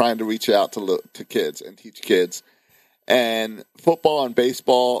concept of trying to reach out to kids and teach kids. And football and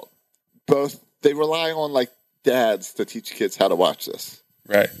baseball, both, they rely on like dads to teach kids how to watch this.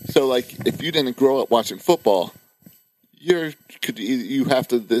 Right. So like if you didn't grow up watching football, you have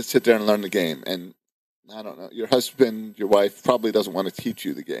to sit there and learn the game. And I don't know, your husband, your wife probably doesn't want to teach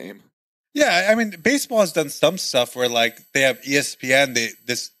you the game. Yeah, I mean, baseball has done some stuff where, like, they have ESPN.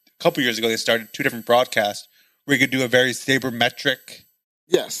 A couple years ago, they started 2 different broadcasts where you could do a very sabermetric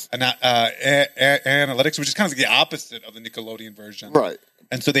analytics, which is kind of like the opposite of the Nickelodeon version. Right.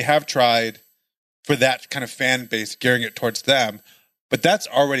 And so they have tried for that kind of fan base, gearing it towards them. But that's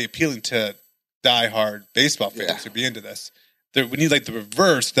already appealing to diehard baseball fans who be into this. We need, like, the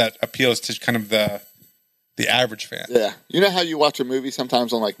reverse that appeals to kind of the average fan. Yeah. You know how you watch a movie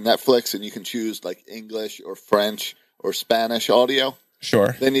sometimes on like Netflix and you can choose like English or French or Spanish audio?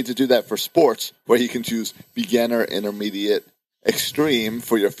 Sure. They need to do that for sports where you can choose beginner, intermediate, extreme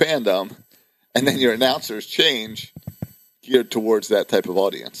for your fandom, and then your announcers change geared towards that type of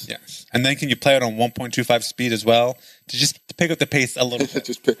audience. Yes. And then can you play it on 1.25 speed as well to just pick up the pace a little bit?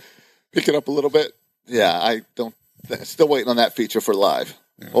 Just pick it up a little bit? Yeah, still waiting on that feature for live.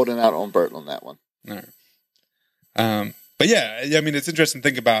 Yeah. Holding out on Bert on that one. All right. But yeah, I mean, it's interesting to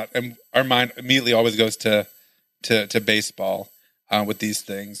think about, and our mind immediately always goes to baseball with these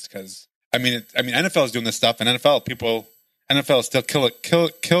things because I mean, NFL is doing this stuff, and NFL is still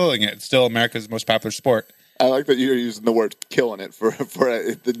killing it. It's still America's most popular sport. I like that you're using the word "killing it" for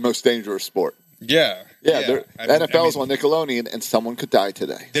the most dangerous sport. Yeah, NFL is on Nickelodeon, and someone could die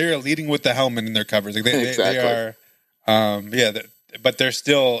today. They're leading with the helmet in their covers. Like Exactly. They are, but they're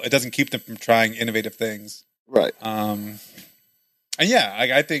still. It doesn't keep them from trying innovative things. Right. And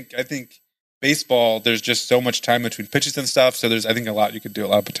I think baseball. There's just so much time between pitches and stuff. So there's, I think, a lot you could do. A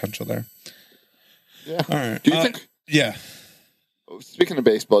lot of potential there. Yeah. All right. Do you think? Yeah. Speaking of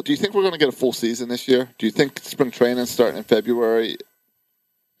baseball, do you think we're going to get a full season this year? Do you think spring training starting in February?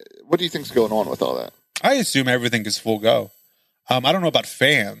 What do you think's going on with all that? I assume everything is full go. I don't know about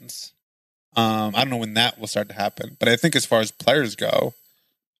fans. I don't know when that will start to happen. But I think as far as players go,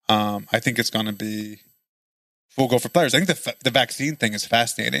 I think it's going to be full go for players. I think the vaccine thing is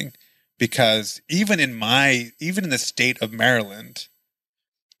fascinating because even in the state of Maryland,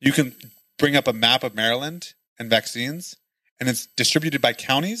 you can bring up a map of Maryland and vaccines, and it's distributed by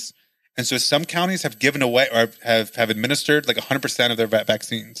counties. And so some counties have given away or have administered like 100% of their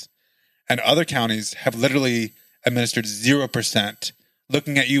vaccines. And other counties have literally administered 0%.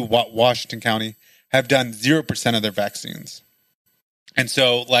 Looking at you, Washington County, have done 0% of their vaccines. And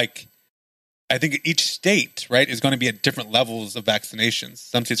so, like, I think each state, right, is going to be at different levels of vaccinations.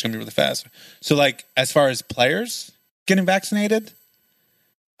 Some states are going to be really fast. So, like, as far as players getting vaccinated,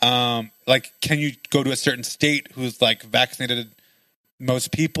 like, can you go to a certain state who's, like, vaccinated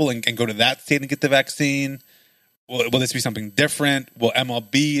most people and go to that state and get the vaccine? Will this be something different? Will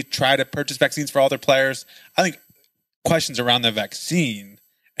MLB try to purchase vaccines for all their players? I think questions around the vaccine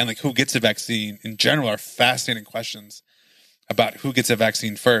and like who gets a vaccine in general are fascinating questions about who gets a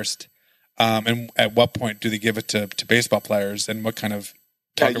vaccine first, and at what point do they give it to baseball players, and what kind of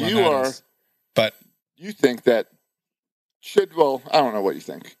talk around that is. But you think that should? Well, I don't know what you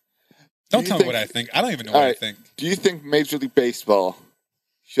think. Don't tell me what I think. I don't even know what I think. Do you think Major League Baseball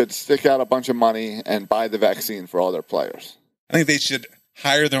should stick out a bunch of money and buy the vaccine for all their players? I think they should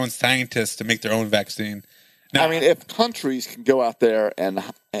hire their own scientists to make their own vaccine. Now, I mean, if countries can go out there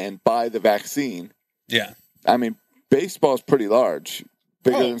and buy the vaccine, yeah. I mean, baseball is pretty large,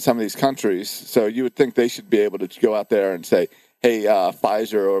 bigger than some of these countries. So you would think they should be able to go out there and say, "Hey,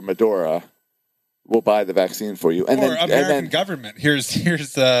 Pfizer or Moderna, we'll buy the vaccine for you." And or then American government. Here's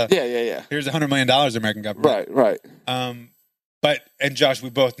Here's $100 million, American government. Right. And Josh, we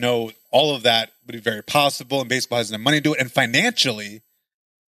both know all of that would be very possible, and baseball has enough money to do it. And financially,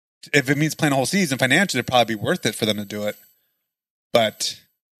 if it means playing a whole season, financially, it'd probably be worth it for them to do it. But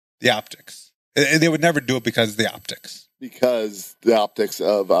the optics, they would never do it because of the optics. Because the optics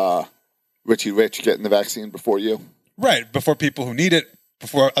of Richie Rich getting the vaccine before you, right? Before people who need it,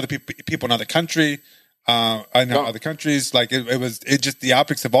 before other people in other country. I know other countries. Like it just the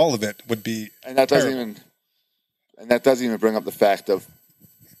optics of all of it would be, and that doesn't even bring up the fact of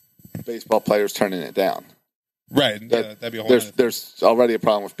baseball players turning it down. Right, that'd be a whole. There's already a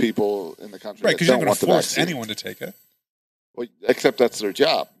problem with people in the country, right? Because you're not going to force anyone to take it. Well, except that's their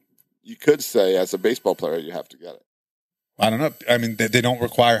job. You could say, as a baseball player, you have to get it. I don't know. I mean, they don't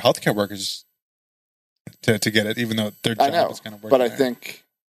require healthcare workers to get it, even though their job is kind of working. But I think,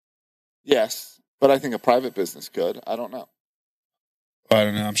 yes, but I think a private business could. I don't know. I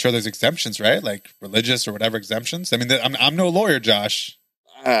don't know. I'm sure there's exemptions, right? Like religious or whatever exemptions. I mean, I'm no lawyer, Josh.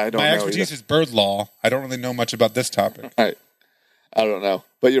 I don't know. My expertise is bird law. I don't really know much about this topic. Right. I don't know.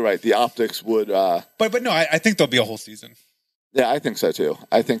 But you're right. The optics would... But no, I think there'll be a whole season. Yeah, I think so, too.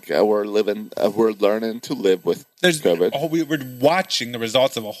 I think we're learning to live with COVID. We're watching the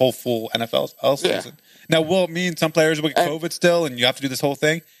results of a whole full NFL season. Yeah. Now, will it mean some players will get COVID still and you have to do this whole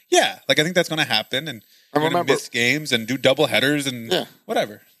thing? Yeah. Like, I think that's going to happen. And you're going to miss games and do double headers and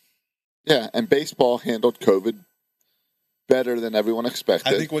whatever. Yeah, and baseball handled COVID better than everyone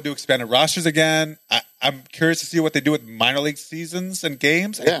expected. I think we'll do expanded rosters again. I'm curious to see what they do with minor league seasons and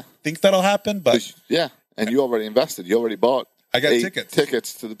games. I think that'll happen, but and you already invested. You already bought. I got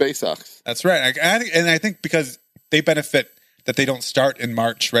tickets to the Bay Sox. That's right. I think because they benefit that they don't start in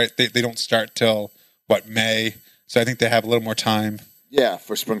March, right? They don't start till May. So I think they have a little more time. Yeah,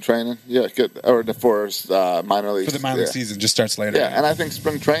 for spring training. Yeah, good. Or for minor league. For the minor league season, just starts later. Yeah, and I think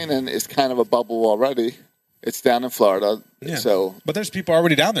spring training is kind of a bubble already. It's down in Florida. Yeah. So, but there's people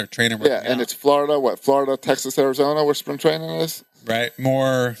already down there training. Yeah, and it's Florida. Florida, Texas, Arizona, where spring training is. Right,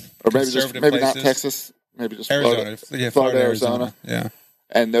 more or maybe not Texas. Maybe just Arizona. Florida, Arizona. Yeah,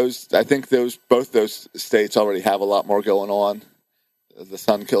 and I think both those states already have a lot more going on. The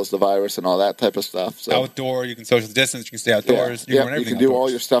sun kills the virus and all that type of stuff. So outdoor, you can social distance. You can stay outdoors. You can do all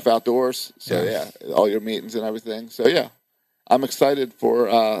your stuff outdoors. So all your meetings and everything. So I'm excited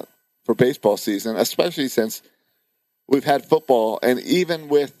for baseball season, especially since we've had football, and even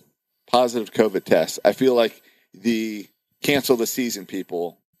with positive COVID tests, I feel like the cancel the season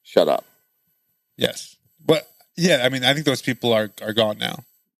people shut up. Yes. But yeah, I mean, I think those people are gone now,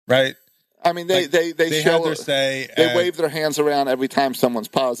 right? I mean, they show have their say. They wave their hands around every time someone's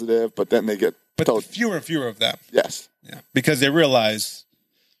positive, but then they get told. Fewer and fewer of them. Yes. Yeah, because they realize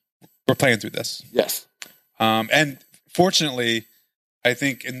we're playing through this. Yes. And fortunately, I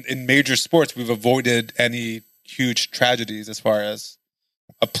think in major sports, we've avoided any huge tragedies as far as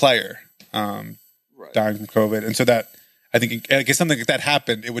a player dying from COVID. And so that, I think, if something like that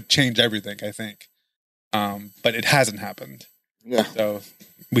happened, it would change everything, I think. But it hasn't happened. Yeah. So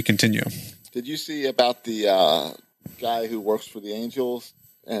we continue. Did you see about the guy who works for the Angels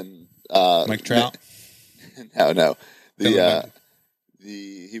and Mike Trout? No.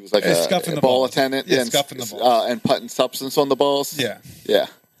 He was like a ball attendant scuffing the balls. And putting substance on the balls. Yeah. Yeah.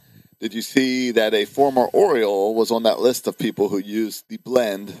 Did you see that a former Oriole was on that list of people who used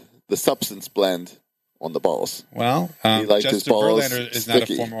the substance blend on the balls? Well, he liked his Justin balls Verlander is sticky. not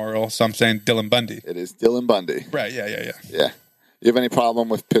a former Oriole, so I'm saying Dylan Bundy. It is Dylan Bundy. Right, yeah. Yeah. You have any problem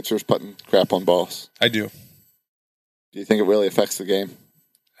with pitchers putting crap on balls? I do. Do you think it really affects the game?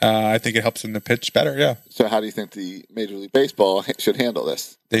 I think it helps them to pitch better, yeah. So how do you think the Major League Baseball should handle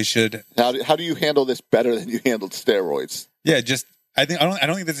this? They should. How do you handle this better than you handled steroids? Yeah, I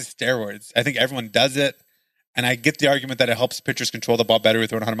don't think this is steroids. I think everyone does it, and I get the argument that it helps pitchers control the ball better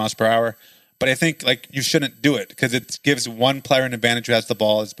with 100 miles per hour. But I think you shouldn't do it because it gives one player an advantage who has the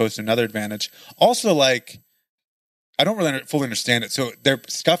ball as opposed to another advantage. Also, I don't really fully understand it. So they're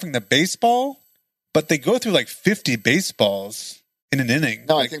scuffing the baseball, but they go through 50 baseballs in an inning.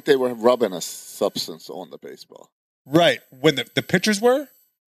 No, I think they were rubbing a substance on the baseball. Right. When the pitchers were?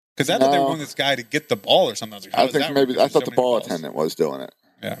 Because I thought they were wanting this guy to get the ball or something. I was I thought the ball attendant was doing it.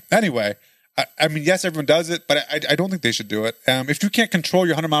 Yeah. Anyway, I mean, yes, everyone does it, but I don't think they should do it. If you can't control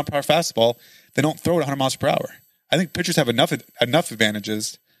your 100-mile-per-hour fastball, then don't throw it 100 miles per hour. I think pitchers have enough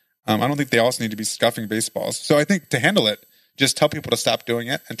advantages. I don't think they also need to be scuffing baseballs. So I think to handle it, just tell people to stop doing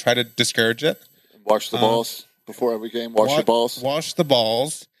it and try to discourage it. Wash the balls before every game. Wash the balls. Wash the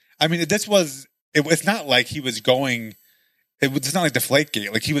balls. I mean, it's not like he was going. It's not like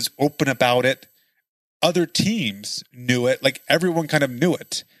Deflategate. He was open about it. Other teams knew it. Everyone kind of knew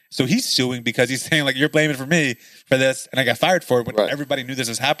it. So he's suing because he's saying you're blaming for me for this, and I got fired for it when everybody knew this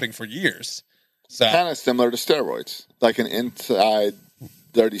was happening for years. So kind of similar to steroids, like an inside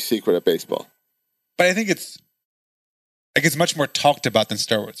dirty secret of baseball. But I think it's much more talked about than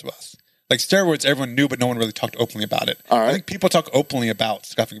steroids was. Steroids, everyone knew, but no one really talked openly about it. All right. I think people talk openly about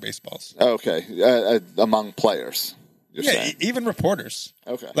scuffing baseballs. Okay, among players. Saying. Even reporters.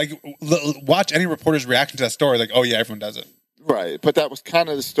 Okay. Watch any reporter's reaction to that story. Oh yeah, everyone does it. Right, but that was kind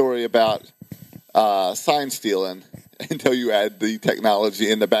of the story about sign stealing until you add the technology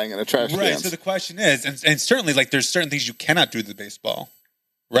in the bang and the trash cans. Right. So the question is, and certainly there's certain things you cannot do to the baseball.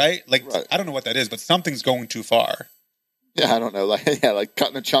 Right. I don't know what that is, but something's going too far. Yeah, I don't know. Like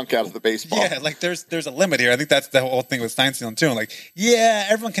cutting a chunk out of the baseball. Yeah, there's a limit here. I think that's the whole thing with sign stealing too. Yeah,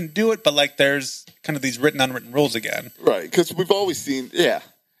 everyone can do it, but there's kind of these written, unwritten rules again. Right, because we've always seen. Yeah,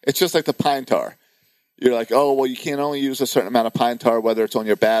 it's just like the pine tar. You're you can't only use a certain amount of pine tar, whether it's on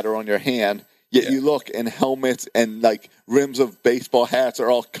your bat or on your hand. Yet you look, and helmets and rims of baseball hats are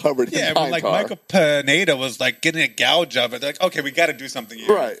all covered in pine tar. Michael Pineda was getting a gouge of it. They're okay, we got to do something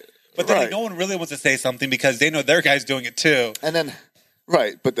here. Right. But then no one really wants to say something because they know their guy's doing it too. And then,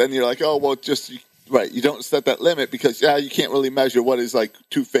 but then you're you don't set that limit because you can't really measure what is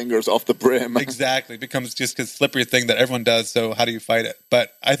 2 fingers off the brim. Exactly. It becomes just a slippery thing that everyone does, so how do you fight it?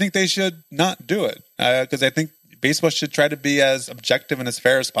 But I think they should not do it because I think baseball should try to be as objective and as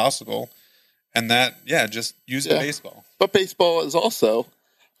fair as possible. And that, just use the baseball. But baseball is also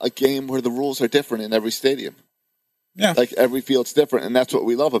a game where the rules are different in every stadium. Yeah. Every field's different, and that's what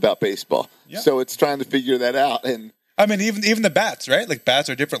we love about baseball. Yeah. So it's trying to figure that out. And I mean, even the bats, right? Bats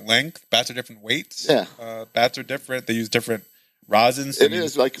are different length, bats are different weights. Yeah. Bats are different. They use different rosins. It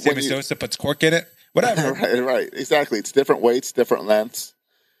is Sammy Sosa puts cork in it. Whatever. Right. Exactly. It's different weights, different lengths.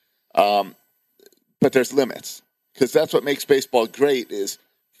 But there's limits because that's what makes baseball great is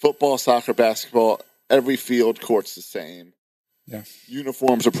football, soccer, basketball, every field court's the same. Yeah.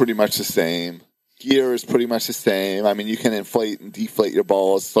 Uniforms are pretty much the same. Gear is pretty much the same. I mean, you can inflate and deflate your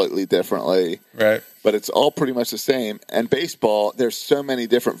balls slightly differently. Right. But it's all pretty much the same. And baseball, there's so many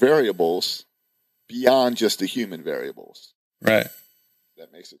different variables beyond just the human variables. Right.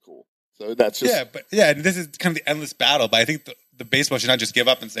 That makes it cool. So that's just... and this is kind of the endless battle. But I think the baseball should not just give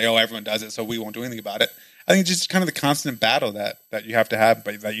up and say, everyone does it, so we won't do anything about it. I think it's just kind of the constant battle that you have to have,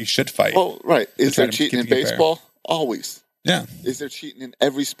 but that you should fight. Well, right. Is there cheating in baseball? Fair. Always. Yeah. Is there cheating in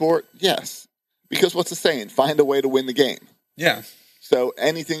every sport? Yes. Because what's the saying? Find a way to win the game. Yeah. So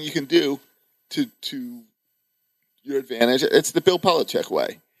anything you can do to your advantage. It's the Bill Belichick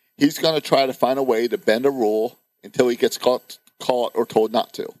way. He's going to try to find a way to bend a rule until he gets caught or told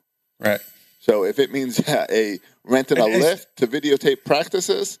not to. Right. So if it means renting a lift to videotape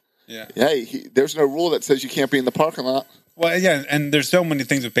practices, hey, there's no rule that says you can't be in the parking lot. Well, yeah, and there's so many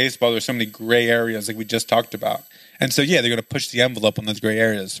things with baseball. There's so many gray areas like we just talked about. And so, yeah, they're going to push the envelope on those gray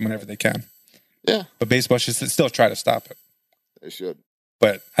areas whenever they can. Yeah. But baseball should still try to stop it. They should.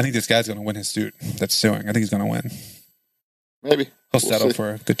 But I think this guy's going to win his suit that's suing. I think he's going to win. Maybe. He'll settle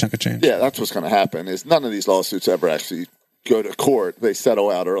for a good chunk of change. Yeah, that's what's going to happen is none of these lawsuits ever actually go to court. They settle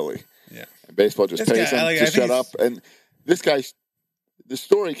out early. Yeah. And baseball just pays them to shut up. And this guy, the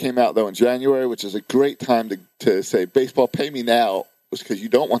story came out, though, in January, which is a great time to say, baseball, pay me now, because you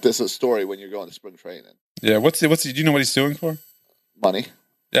don't want this as a story when you're going to spring training. Yeah, do you know what he's suing for? Money.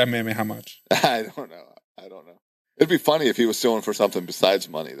 Yeah, maybe how much? I don't know. It'd be funny if he was suing for something besides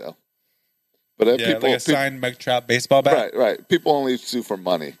money, though. But like a signed Mike Trout baseball bat? Right. People only sue for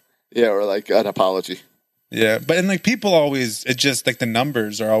money. Yeah, or like an apology. Yeah, but and like people always, it's just like the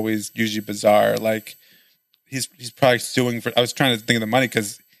numbers are always usually bizarre. Like he's probably suing for, I was trying to think of the money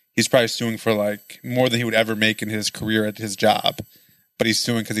because he's probably suing for like more than he would ever make in his career at his job. But he's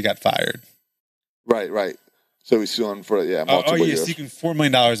suing because he got fired. Right. So he's suing for, multiple years. He's seeking $4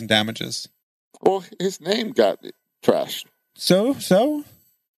 million in damages. Well, his name got trashed. So?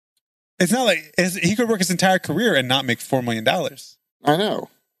 It's not like he could work his entire career and not make $4 million. I know.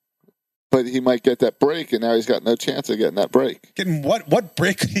 But he might get that break, and now he's got no chance of getting that break. Getting what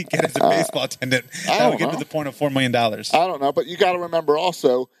break could he get as a baseball attendant that would get to the point of $4 million? I don't know, but you got to remember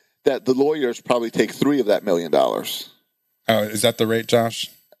also that the lawyers probably take $3 of that $1 million. Oh, is that the rate, Josh?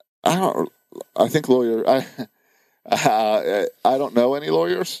 I think I don't know any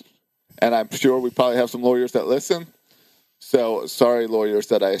lawyers, and I'm sure we probably have some lawyers that listen. So sorry, lawyers,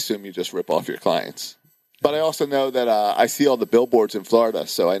 that I assume you just rip off your clients. But I also know that I see all the billboards in Florida,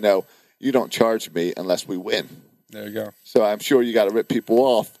 so I know you don't charge me unless we win. There you go. So I'm sure you got to rip people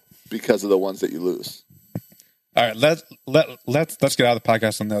off because of the ones that you lose. All right, let's get out of the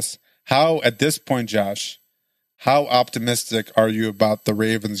podcast on this. How, at this point, Josh, how optimistic are you about the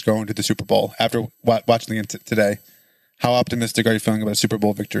Ravens going to the Super Bowl after watching the game today? How optimistic are you feeling about a Super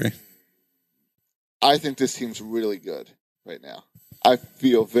Bowl victory? I think this team's really good right now. I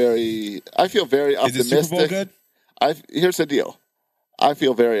feel very optimistic. Is the Super Bowl good? Here's the deal. I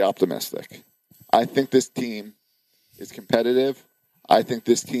feel very optimistic. I think this team is competitive. I think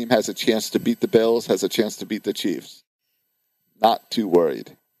this team has a chance to beat the Bills, has a chance to beat the Chiefs. Not too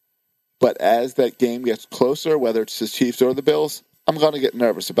worried. But as that game gets closer, whether it's the Chiefs or the Bills, I'm going to get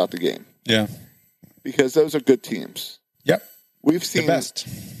nervous about the game. Yeah. Because those are good teams. Yep. We've seen the best.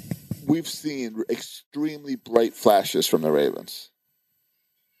 We've seen extremely bright flashes from the Ravens.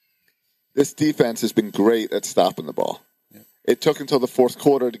 This defense has been great at stopping the ball. Yep. It took until the fourth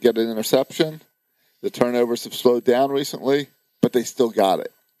quarter to get an interception. The turnovers have slowed down recently, but they still got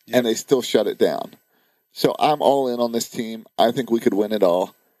it. Yep. And they still shut it down. So I'm all in on this team. I think we could win it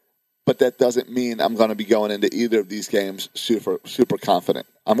all. But that doesn't mean I'm going to be going into either of these games super confident.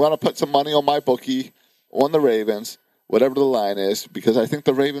 I'm going to put some money on my bookie, on the Ravens, whatever the line is, because I think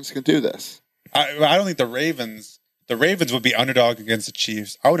the Ravens can do this. I don't think the Ravens would be underdog against the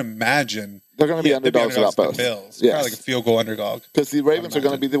Chiefs. I would imagine they're going to be underdogs about both. The Bills. Yes. Probably like a field goal underdog. Because the Ravens are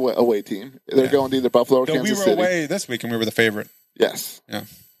going to be the away team. They're going to either Buffalo or Kansas City. We were away this week and we were the favorite. Yes. Yeah.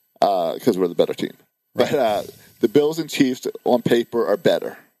 Because we're the better team. Right. But the Bills and Chiefs on paper are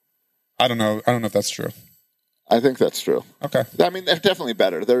better. I don't know if that's true. I think that's true. Okay. I mean, they're definitely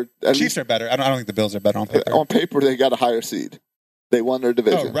better. Chiefs are better. I don't think the Bills are better on paper. On paper, they got a higher seed. They won their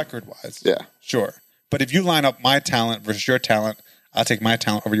division. Oh, record-wise. Yeah. Sure. But if you line up my talent versus your talent, I'll take my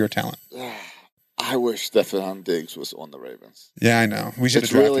talent over your talent. I wish Stephon Diggs was on the Ravens. Yeah, I know.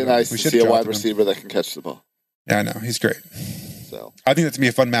 It's really nice to see a wide receiver that can catch the ball. Yeah, I know. He's great. So I think that's going to be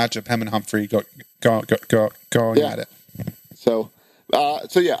a fun matchup, him and Humphrey going at it. So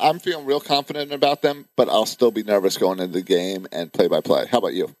yeah, I'm feeling real confident about them, but I'll still be nervous going into the game and play-by-play. How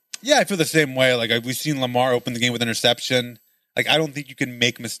about you? Yeah, I feel the same way. Like we've seen Lamar open the game with interception. Like I don't think you can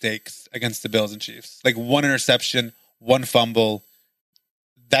make mistakes against the Bills and Chiefs. Like one interception, one fumble,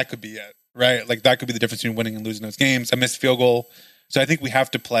 that could be it, right? Like that could be the difference between winning and losing those games. A missed field goal. So I think we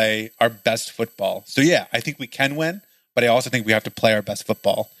have to play our best football. So yeah, I think we can win, but I also think we have to play our best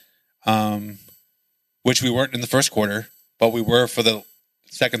football, which we weren't in the first quarter. But we were for the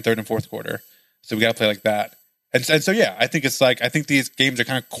second, third, and fourth quarter. So we got to play like that. And so, yeah, I think these games are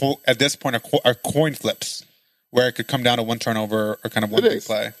kind of, at this point, are coin flips where it could come down to one turnover or kind of one big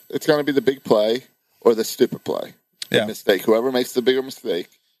play. It's going to be the big play or the stupid play. The mistake. Whoever makes the bigger mistake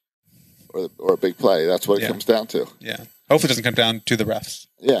or a big play. That's what it Yeah. comes down to. Yeah. Hopefully it doesn't come down to the refs.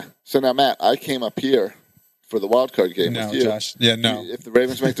 Yeah. So now, Matt, I came up here for the wild card game No, with you. Josh. Yeah, no. If the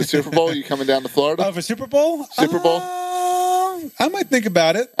Ravens make the Super Bowl, you coming down to Florida? Oh, for Super Bowl? Super Bowl? I might think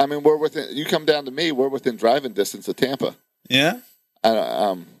about it. I mean, we're within. You come down to me. We're within driving distance of Tampa. Yeah.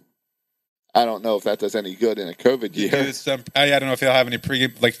 I don't know if that does any good in a COVID year. I don't know if they'll have any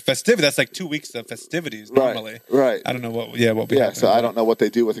pregame like festivity. That's like 2 weeks of festivities normally. Right. I don't know what. Yeah, what. Yeah. So I don't know what they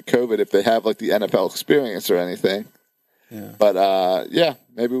do with the COVID if they have like the NFL experience or anything. Yeah. But yeah,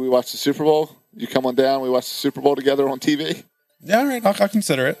 maybe we watch the Super Bowl. You come on down. We watch the Super Bowl together on TV. Yeah, all right. I'll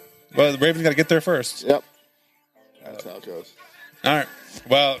consider it. Well, the Ravens got to get there first. Yep. That's how it goes. All right.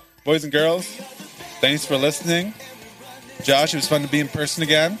 Well, boys and girls, thanks for listening. Josh, it was fun to be in person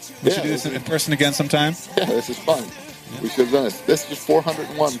again. We should do this in person again sometime. Yeah, this is fun. We should have done this. This is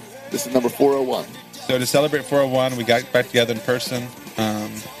 401. This is number 401. So to celebrate 401, we got back together in person.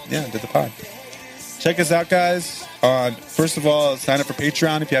 Did the pod. Check us out, guys. First of all, sign up for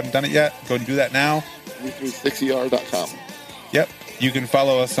Patreon if you haven't done it yet. Go and do that now. 336er.com. Yep. You can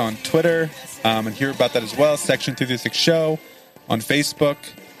follow us on Twitter and hear about that as well. Section 336 Show on Facebook.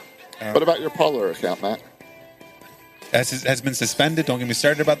 What about your Parler account, Matt? Has been suspended. Don't get me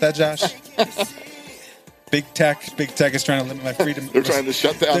started about that, Josh. Big Tech is trying to limit my freedom. They're trying to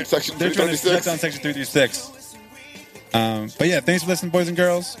shut down Section 336. They're trying to shut down Section 336. But yeah, thanks for listening, boys and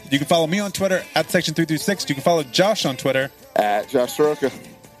girls. You can follow me on Twitter at Section 336. You can follow Josh on Twitter at Josh Soroka.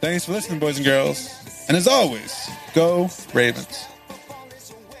 Thanks for listening, boys and girls. And as always, go Ravens.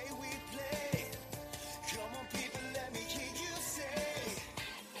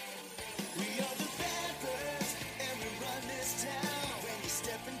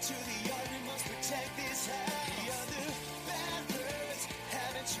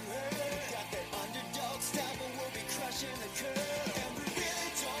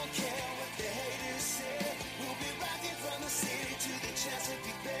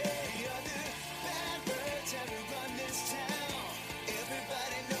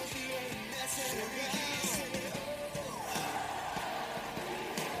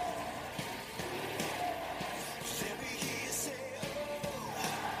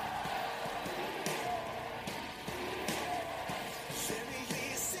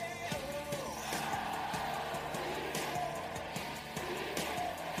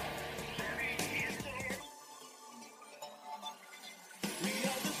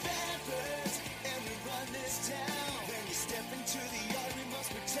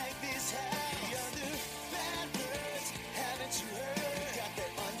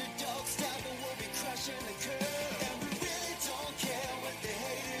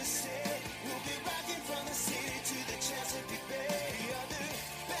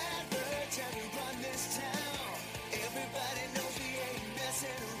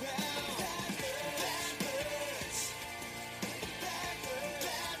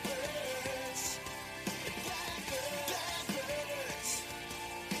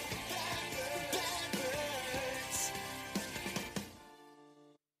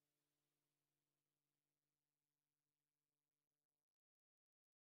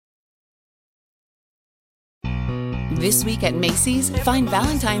 This week at Macy's, find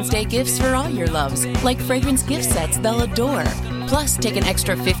Valentine's Day gifts for all your loves, like fragrance gift sets they'll adore. Plus, take an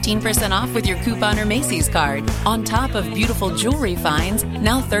extra 15% off with your coupon or Macy's card, on top of beautiful jewelry finds,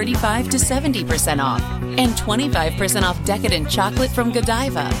 now 35 to 70% off, and 25% off decadent chocolate from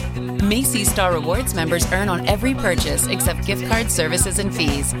Godiva. Macy's Star Rewards members earn on every purchase except gift card services and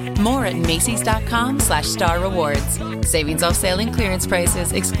fees. More at Macys.com/Star Rewards. Savings off sale and clearance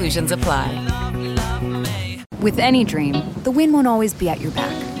prices. Exclusions apply. With any dream, the wind won't always be at your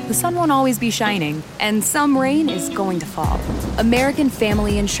back. The sun won't always be shining, and some rain is going to fall. American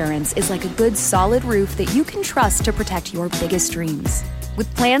Family Insurance is like a good solid roof that you can trust to protect your biggest dreams.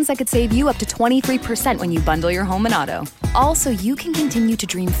 With plans that could save you up to 23% when you bundle your home and auto. Also, you can continue to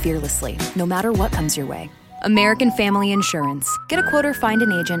dream fearlessly, no matter what comes your way. American Family Insurance. Get a quote or find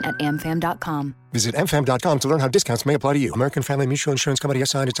an agent at amfam.com. Visit amfam.com to learn how discounts may apply to you. American Family Mutual Insurance Company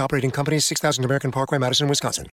assigned its operating company, 6000 American Parkway, Madison, Wisconsin.